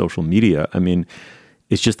rise of social media. I mean,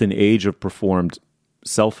 it's just an age of performed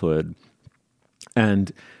selfhood.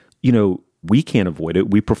 And, you know, we can't avoid it.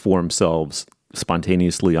 We perform selves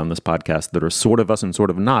spontaneously on this podcast that are sort of us and sort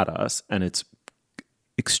of not us. And it's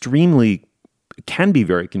can be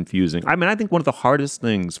very confusing. I mean, I think one of the hardest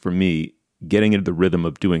things for me getting into the rhythm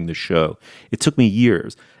of doing the show, it took me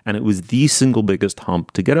years. And it was the single biggest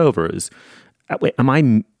hump to get over is, wait, am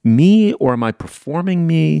I me or am I performing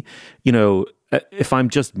me? You know, if I'm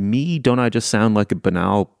just me, don't I just sound like a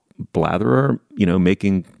banal blatherer, you know,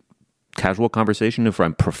 making casual conversation? If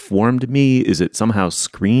I'm performed me, is it somehow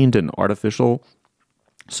screened and artificial?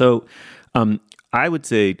 So I would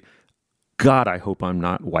say, God, I hope I'm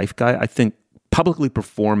not wife guy. I think publicly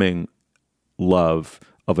performing love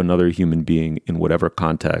of another human being in whatever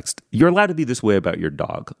context, you're allowed to be this way about your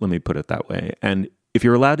dog. Let me put it that way. And if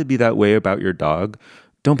you're allowed to be that way about your dog,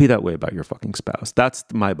 don't be that way about your fucking spouse. That's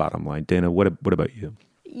my bottom line. Dana, what about you?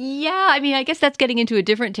 Yeah, I mean, I guess that's getting into a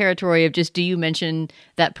different territory of just, do you mention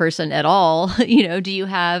that person at all? You know, do you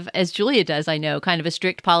have, as Julia does, I know, kind of a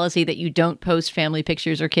strict policy that you don't post family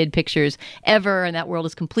pictures or kid pictures ever, and that world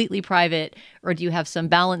is completely private? Or do you have some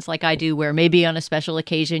balance like I do, where maybe on a special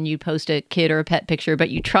occasion you post a kid or a pet picture, but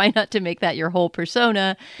you try not to make that your whole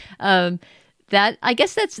persona? That, I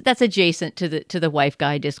guess that's adjacent to the wife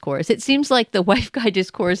guy discourse. It seems like the wife guy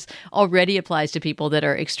discourse already applies to people that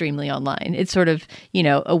are extremely online. It's sort of, you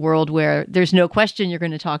know, a world where there's no question you're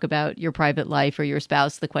going to talk about your private life or your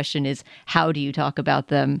spouse. The question is, how do you talk about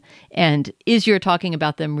them? And is your talking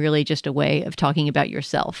about them really just a way of talking about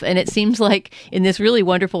yourself? And it seems like in this really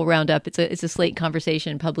wonderful roundup, it's a Slate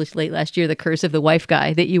conversation published late last year, The Curse of the Wife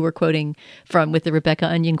Guy, that you were quoting from with the Rebecca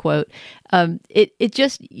Onion quote. It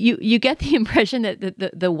just, you get the impression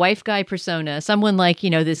that the wife guy persona, someone like,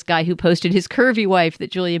 you know, this guy who posted his curvy wife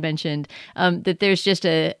that Julia mentioned, that there's just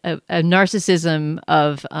a narcissism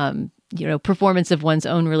of, you know, performance of one's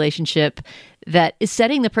own relationship that is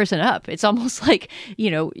setting the person up. It's almost like,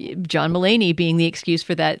 you know, John Mulaney being the excuse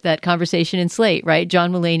for that conversation in Slate, right?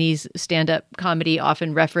 John Mulaney's stand-up comedy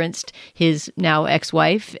often referenced his now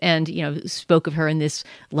ex-wife and, you know, spoke of her in this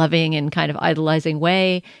loving and kind of idolizing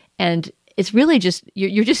way. And it's really just,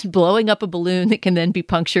 you're just blowing up a balloon that can then be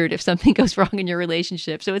punctured if something goes wrong in your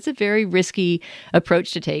relationship. So it's a very risky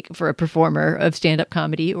approach to take for a performer of stand-up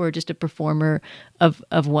comedy or just a performer of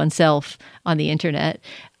oneself on the internet.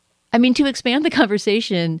 I mean, to expand the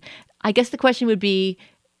conversation, I guess the question would be,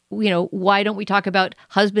 you know, why don't we talk about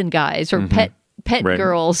husband guys or pet right.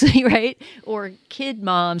 girls, right? Or kid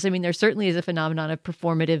moms. I mean, there certainly is a phenomenon of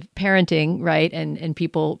performative parenting, right? And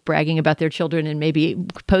people bragging about their children and maybe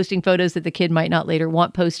posting photos that the kid might not later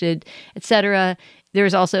want posted, et cetera.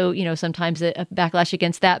 There's also, you know, sometimes a backlash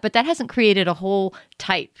against that, but that hasn't created a whole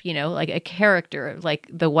type, you know, like a character like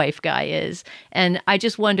the wife guy is. And I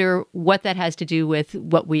just wonder what that has to do with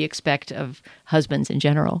what we expect of husbands in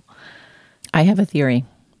general. I have a theory.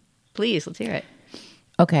 Please, let's hear it.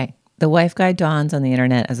 Okay. The wife guy dawns on the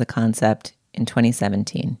internet as a concept in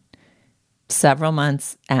 2017, several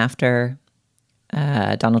months after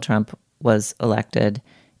Donald Trump was elected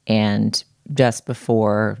and just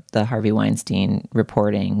before the Harvey Weinstein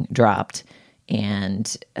reporting dropped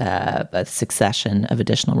and a succession of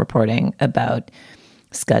additional reporting about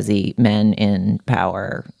scuzzy men in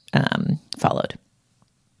power followed.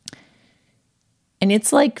 And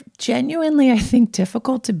it's like genuinely, I think,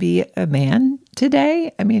 difficult to be a man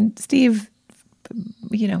today. I mean, Steve,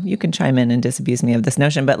 you know, you can chime in and disabuse me of this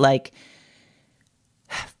notion, but like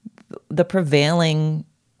the prevailing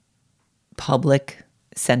public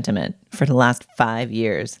sentiment for the last 5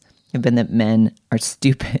 years have been that men are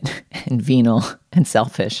stupid and venal and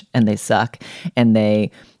selfish and they suck and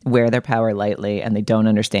they wear their power lightly and they don't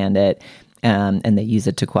understand it. And they use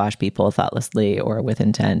it to quash people thoughtlessly or with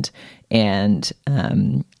intent, and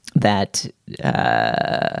that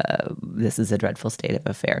this is a dreadful state of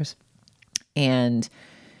affairs. And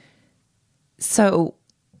so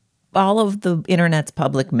all of the internet's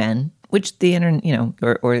public men, which the internet, you know,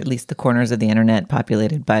 or at least the corners of the internet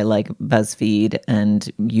populated by like BuzzFeed and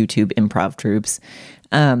YouTube improv troops,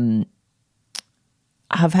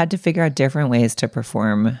 have had to figure out different ways to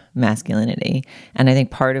perform masculinity. And I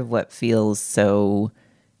think part of what feels so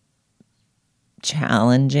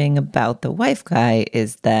challenging about the wife guy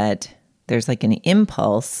is that there's like an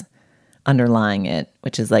impulse underlying it,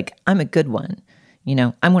 which is like, I'm a good one. You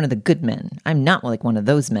know, I'm one of the good men. I'm not like one of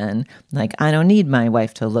those men. Like, I don't need my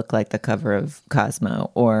wife to look like the cover of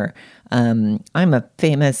Cosmo, or I'm a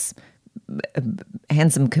famous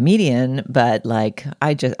handsome comedian, but like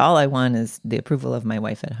all I want is the approval of my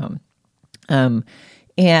wife at home.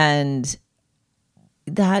 And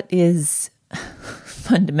that is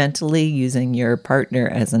fundamentally using your partner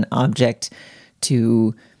as an object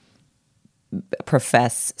to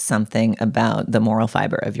profess something about the moral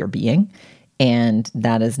fiber of your being. And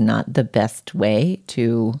that is not the best way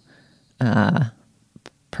to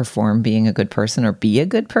perform being a good person or be a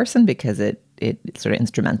good person, because it sort of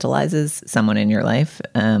instrumentalizes someone in your life.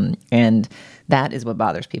 And that is what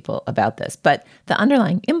bothers people about this. But the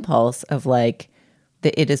underlying impulse of like,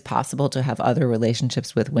 that it is possible to have other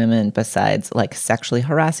relationships with women besides like sexually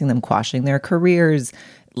harassing them, quashing their careers,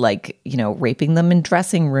 like, you know, raping them in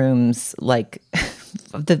dressing rooms, like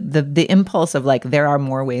the impulse of like, there are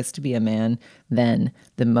more ways to be a man than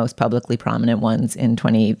the most publicly prominent ones in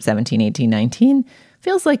 2017, 18, 19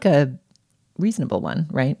 feels like a reasonable one,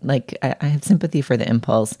 right? Like I have sympathy for the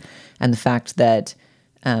impulse and the fact that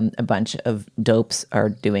a bunch of dopes are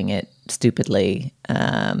doing it stupidly.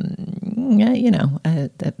 They'll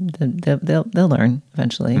learn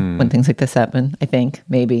eventually when things like this happen, I think,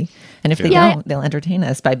 maybe. And if they don't, they'll entertain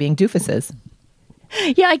us by being doofuses.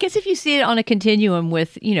 Yeah, I guess if you see it on a continuum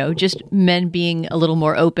with, just men being a little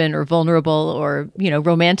more open or vulnerable or,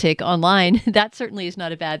 romantic online, that certainly is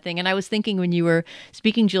not a bad thing. And I was thinking when you were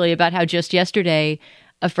speaking, Julie, about how just yesterday,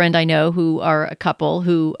 a friend I know who are a couple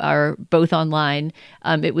who are both online.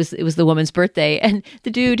 It was the woman's birthday, and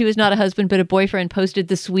the dude, who is not a husband but a boyfriend, posted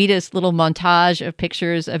the sweetest little montage of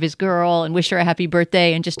pictures of his girl and wished her a happy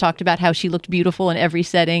birthday and just talked about how she looked beautiful in every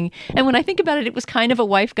setting. And when I think about it, it was kind of a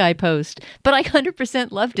wife guy post, but I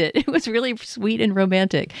 100% loved it. It was really sweet and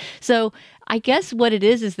romantic. So I guess what it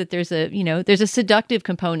is that there's a seductive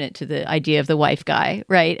component to the idea of the wife guy,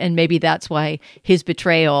 right? And maybe that's why his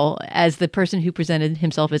betrayal as the person who presented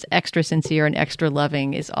himself as extra sincere and extra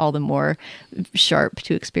loving is all the more sharp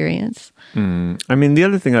to experience. I mean, the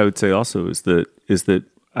other thing I would say also is that,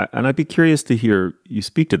 and I'd be curious to hear you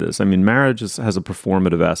speak to this. I mean, marriage has a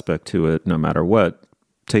performative aspect to it, no matter what.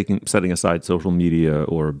 Setting aside social media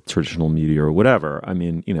or traditional media or whatever. I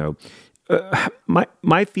mean,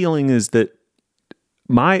 my feeling is that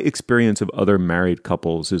my experience of other married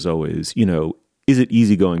couples is always, is it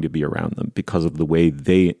easy going to be around them because of the way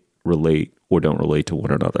they relate or don't relate to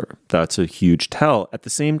one another? That's a huge tell. At the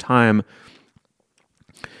same time,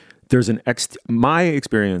 there's my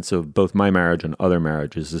experience of both my marriage and other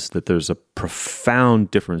marriages is that there's a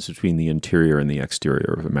profound difference between the interior and the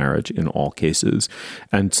exterior of a marriage in all cases.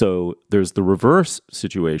 And so there's the reverse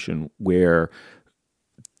situation where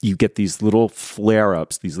you get these little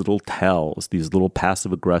flare-ups, these little tells, these little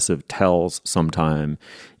passive-aggressive tells sometimes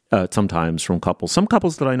from couples. Some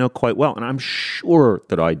couples that I know quite well, and I'm sure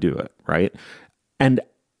that I do it, right? And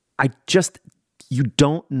you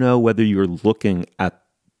don't know whether you're looking at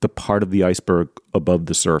the part of the iceberg above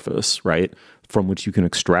the surface, right? From which you can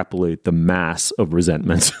extrapolate the mass of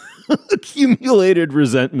resentments, accumulated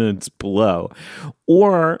resentments below.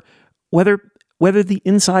 Or whether the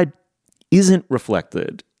inside isn't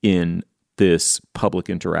reflected in this public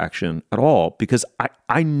interaction at all, because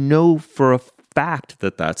I know for a fact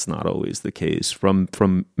that that's not always the case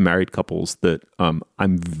from married couples that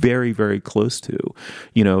I'm very, very close to,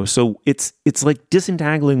 so it's like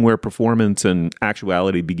disentangling where performance and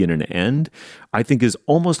actuality begin and end, I think is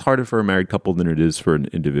almost harder for a married couple than it is for an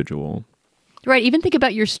individual. Right. Even think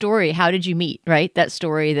about your story. How did you meet? Right. That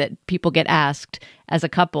story that people get asked as a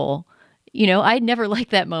couple. I never liked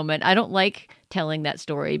that moment. I don't like telling that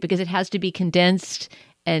story because it has to be condensed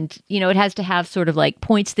and, it has to have sort of like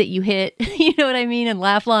points that you hit, you know what I mean? And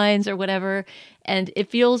laugh lines or whatever. And it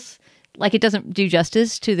feels like it doesn't do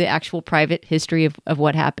justice to the actual private history of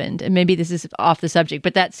what happened. And maybe this is off the subject,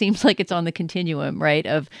 but that seems like it's on the continuum, right?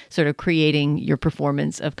 Of sort of creating your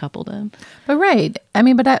performance of coupledom. But right. I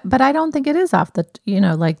mean, but I don't think it is off the,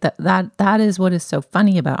 like that is what is so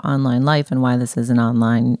funny about online life and why this is an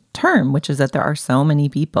online term, which is that there are so many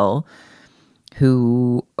people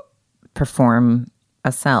who perform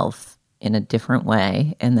a self in a different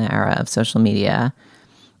way in the era of social media.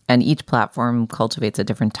 And each platform cultivates a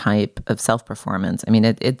different type of self-performance. I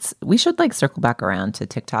mean, we should circle back around to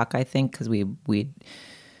TikTok, I think, because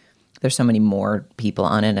there's so many more people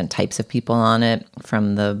on it and types of people on it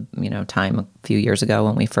from the, time a few years ago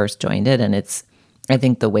when we first joined it. And I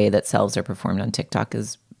think the way that selves are performed on TikTok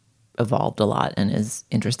has evolved a lot and is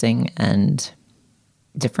interesting and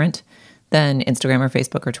different than Instagram or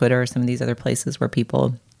Facebook or Twitter or some of these other places where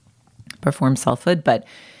people perform selfhood. But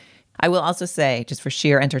I will also say, just for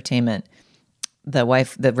sheer entertainment, the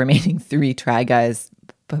remaining 3 Try Guys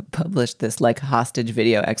published this hostage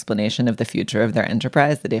video explanation of the future of their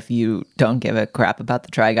enterprise that if you don't give a crap about the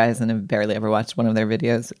Try Guys and have barely ever watched one of their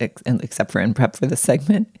videos, except for in prep for this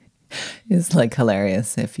segment, is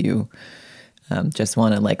hilarious. If you just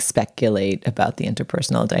want to speculate about the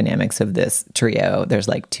interpersonal dynamics of this trio, there's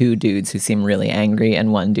 2 dudes who seem really angry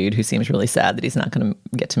and 1 dude who seems really sad that he's not going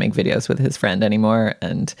to get to make videos with his friend anymore.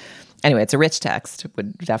 And anyway, it's a rich text.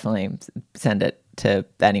 Would definitely send it to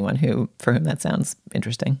anyone for whom that sounds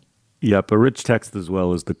interesting. Yep, a rich text as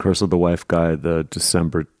well as The Curse of the Wife Guy, the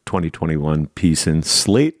December 2021 piece in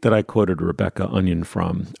Slate that I quoted Rebecca Onion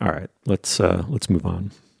from. All right, let's move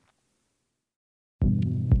on.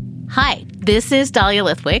 Hi, this is Dahlia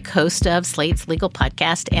Lithwick, host of Slate's legal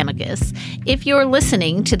podcast, Amicus. If you're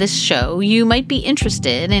listening to this show, you might be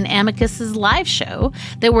interested in Amicus's live show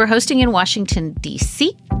that we're hosting in Washington,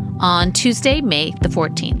 D.C. on Tuesday, May the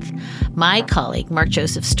 14th. My colleague, Mark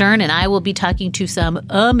Joseph Stern, and I will be talking to some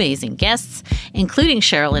amazing guests, including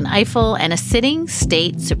Sherrilyn Ifill and a sitting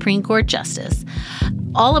state Supreme Court justice,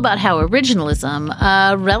 all about how originalism,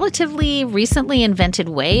 a relatively recently invented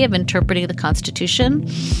way of interpreting the Constitution,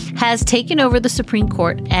 has taken over the Supreme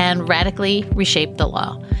Court and radically reshaped the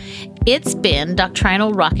law. It's been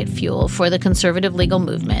doctrinal rocket fuel for the conservative legal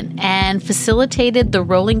movement and facilitated the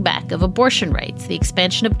rolling back of abortion rights, the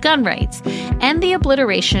expansion of gun rights, and the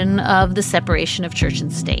obliteration of the separation of church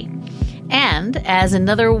and state. And as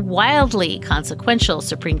another wildly consequential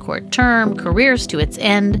Supreme Court term careers to its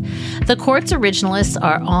end, the court's originalists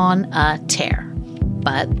are on a tear.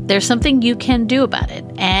 But there's something you can do about it,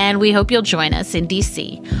 and we hope you'll join us in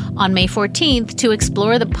D.C. on May 14th to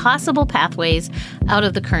explore the possible pathways out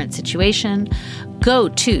of the current situation. Go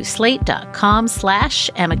to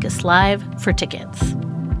slate.com/Amicus Live for tickets.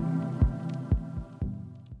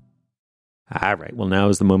 All right. Well, now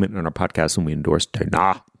is the moment in our podcast when we endorse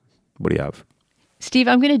Dana. What do you have? Steve,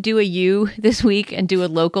 I'm going to do a you this week and do a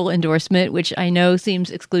local endorsement, which I know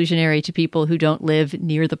seems exclusionary to people who don't live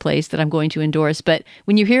near the place that I'm going to endorse. But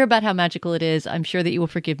when you hear about how magical it is, I'm sure that you will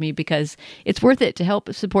forgive me because it's worth it to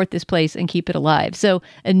help support this place and keep it alive. So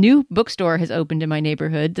a new bookstore has opened in my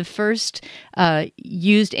neighborhood, the first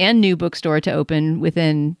used and new bookstore to open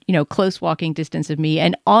within, close walking distance of me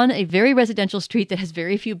and on a very residential street that has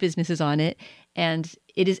very few businesses on it. And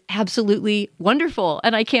it is absolutely wonderful.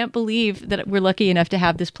 And I can't believe that we're lucky enough to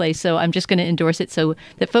have this place. So I'm just going to endorse it so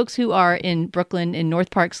that folks who are in Brooklyn in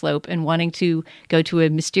North Park Slope and wanting to go to a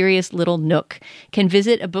mysterious little nook can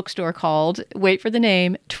visit a bookstore called, wait for the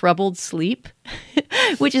name, Troubled Sleep,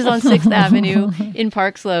 which is on 6th Avenue in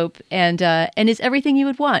Park Slope and is everything you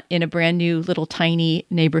would want in a brand new little tiny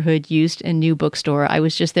neighborhood used and new bookstore. I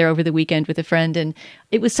was just there over the weekend with a friend and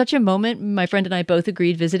it was such a moment, my friend and I both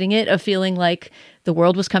agreed visiting it, of feeling like the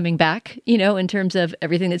world was coming back, in terms of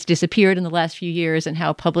everything that's disappeared in the last few years and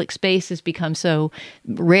how public space has become so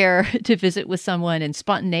rare to visit with someone and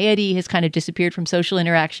spontaneity has kind of disappeared from social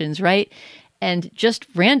interactions, right? And just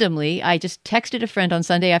randomly, I just texted a friend on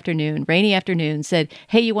Sunday afternoon, rainy afternoon, said,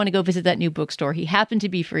 hey, you want to go visit that new bookstore? He happened to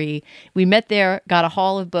be free. We met there, got a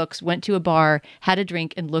haul of books, went to a bar, had a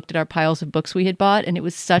drink, and looked at our piles of books we had bought. And it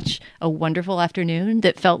was such a wonderful afternoon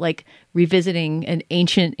that felt like revisiting an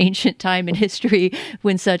ancient time in history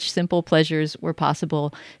when such simple pleasures were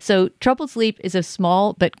possible. So Troubled Sleep is a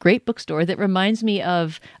small but great bookstore that reminds me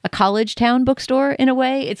of a college town bookstore in a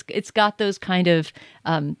way. It's got those kind of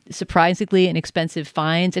surprisingly inexpensive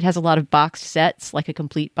finds. It has a lot of boxed sets, like a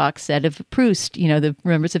complete box set of Proust, the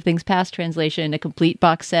Remembrance of Things Past translation, a complete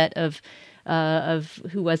box set of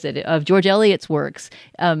who was it? Of George Eliot's works,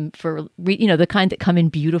 for the kind that come in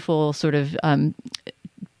beautiful sort of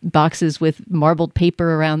boxes with marbled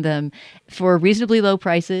paper around them for reasonably low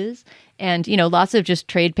prices. And, lots of just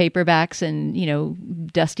trade paperbacks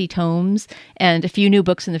and, dusty tomes and a few new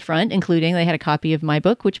books in the front, including they had a copy of my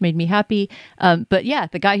book, which made me happy. But yeah,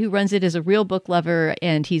 the guy who runs it is a real book lover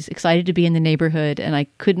and he's excited to be in the neighborhood and I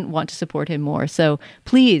couldn't want to support him more. So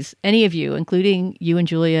please, any of you, including you and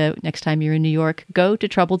Julia, next time you're in New York, go to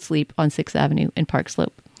Troubled Sleep on 6th Avenue in Park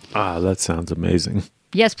Slope. Ah, that sounds amazing.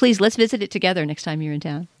 Yes, please, let's visit it together next time you're in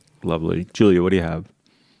town. Lovely. Julia, what do you have?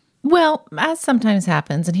 Well, as sometimes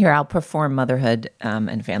happens, and here I'll perform motherhood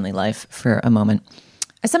and family life for a moment.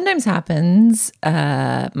 As sometimes happens,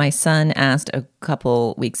 my son asked a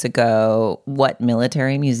couple weeks ago what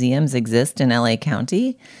military museums exist in LA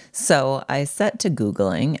County. So I set to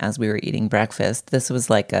Googling as we were eating breakfast. This was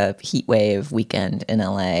like a heat wave weekend in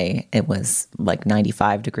LA. It was like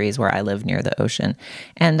 95 degrees where I live near the ocean.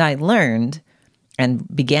 And I learned and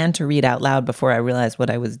began to read out loud before I realized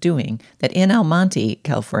what I was doing, that in El Monte,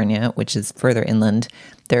 California, which is further inland,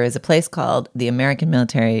 there is a place called the American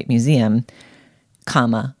Military Museum,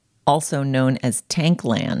 also known as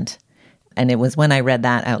Tankland. And it was when I read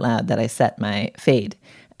that out loud that I set my fade.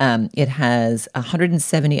 It has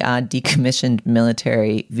 170-odd decommissioned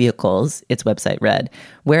military vehicles, its website read,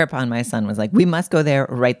 whereupon my son was like, we must go there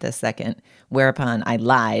right this second. Whereupon I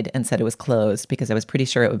lied and said it was closed because I was pretty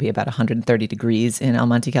sure it would be about 130 degrees in El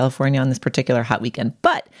Monte, California on this particular hot weekend.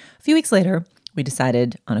 But a few weeks later, we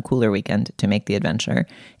decided on a cooler weekend to make the adventure.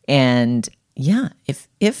 And yeah,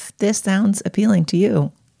 if this sounds appealing to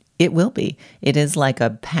you, it will be. It is like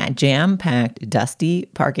a jam-packed, dusty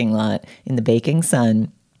parking lot in the baking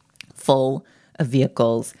sun, full of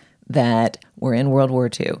vehicles that we're in World War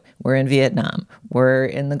II, we're in Vietnam, we're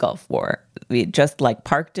in the Gulf War. We just like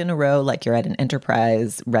parked in a row like you're at an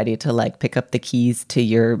Enterprise, ready to like pick up the keys to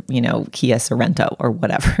your, you know, Kia Sorento or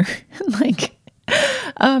whatever. Like,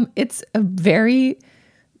 it's a very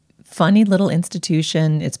funny little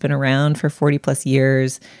institution. It's been around for 40 plus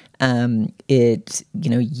years. It, you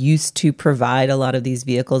know, used to provide a lot of these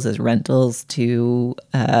vehicles as rentals to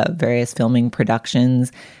various filming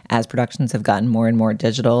productions. As productions have gotten more and more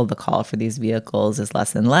digital, the call for these vehicles is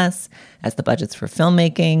less and less. As the budgets for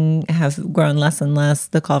filmmaking have grown less and less,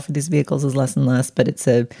 the call for these vehicles is less and less. But it's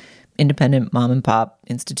a independent mom and pop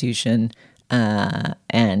institution and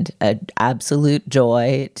an absolute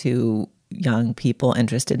joy to young people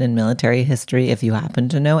interested in military history, if you happen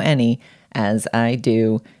to know any, as I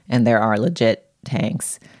do, and there are legit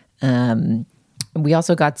tanks. We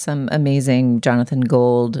also got some amazing Jonathan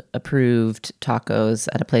Gold approved tacos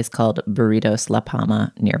at a place called Burritos La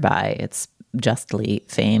Palma nearby. It's justly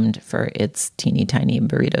famed for its teeny tiny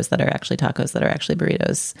burritos that are actually tacos that are actually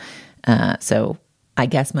burritos. So I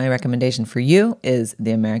guess my recommendation for you is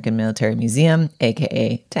the American Military Museum,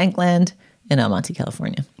 aka Tankland, in El Monte,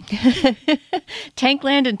 California.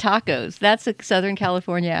 Tankland and tacos. That's a Southern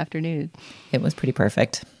California afternoon. It was pretty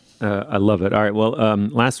perfect. I love it. All right. Well,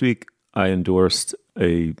 last week I endorsed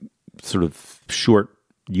a sort of short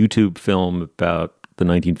YouTube film about the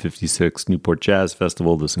 1956 Newport Jazz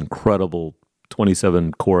Festival, this incredible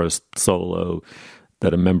 27 chorus solo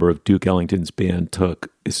that a member of Duke Ellington's band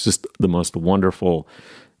took. It's just the most wonderful,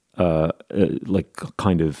 like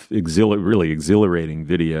kind of really exhilarating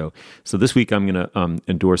video. So this week I'm going to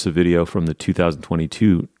endorse a video from the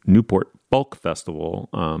 2022 Newport Folk Festival,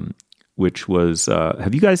 which was,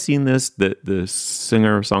 have you guys seen this? The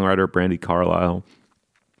singer-songwriter Brandi Carlile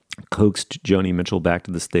coaxed Joni Mitchell back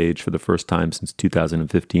to the stage for the first time since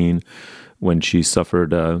 2015 when she suffered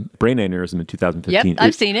brain aneurysm in 2015. Yep,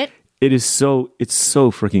 I've seen it. It's so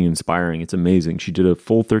freaking inspiring. It's amazing. She did a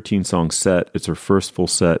full 13-song set. It's her first full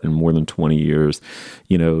set in more than 20 years.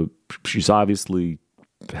 You know, she's obviously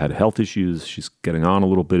had health issues. She's getting on a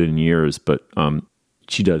little bit in years, but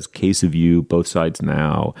she does Case of You, Both Sides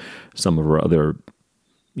Now, some of her other,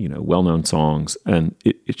 you know, well-known songs. And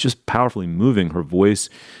it's just powerfully moving. Her voice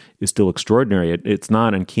is still extraordinary. It's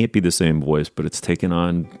not and can't be the same voice, but it's taken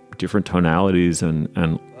on different tonalities and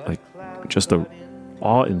like just a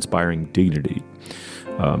awe-inspiring dignity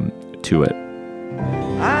to it.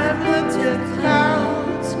 I've looked at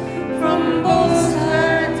clouds from both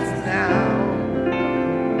sides now,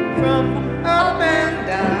 from up and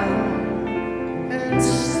down, and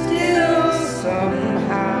still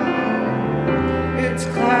somehow it's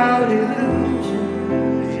cloud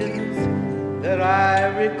illusions that I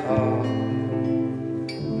recall.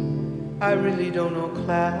 I really don't know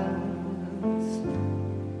clouds.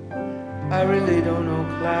 I really don't know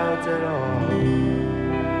clouds at all.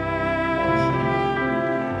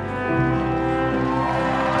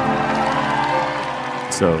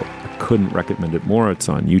 So I couldn't recommend it more. It's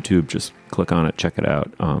on YouTube. Just click on it, check it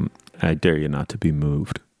out. I dare you not to be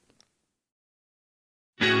moved.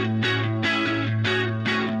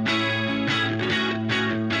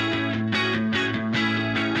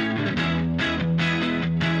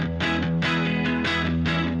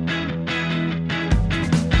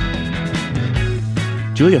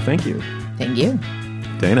 Julia, thank you. Thank you.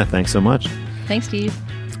 Dana, thanks so much. Thanks, Steve.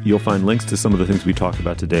 You'll find links to some of the things we talked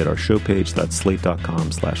about today at our show page. That's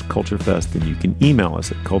slate.com/culturefest. And you can email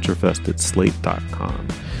us at culturefest@slate.com.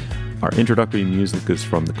 Our introductory music is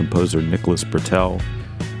from the composer Nicholas Bertel.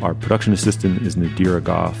 Our production assistant is Nadira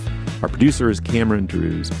Goff. Our producer is Cameron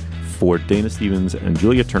Drews. For Dana Stevens and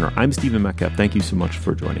Julia Turner, I'm Stephen Metcalf. Thank you so much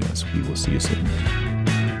for joining us. We will see you soon.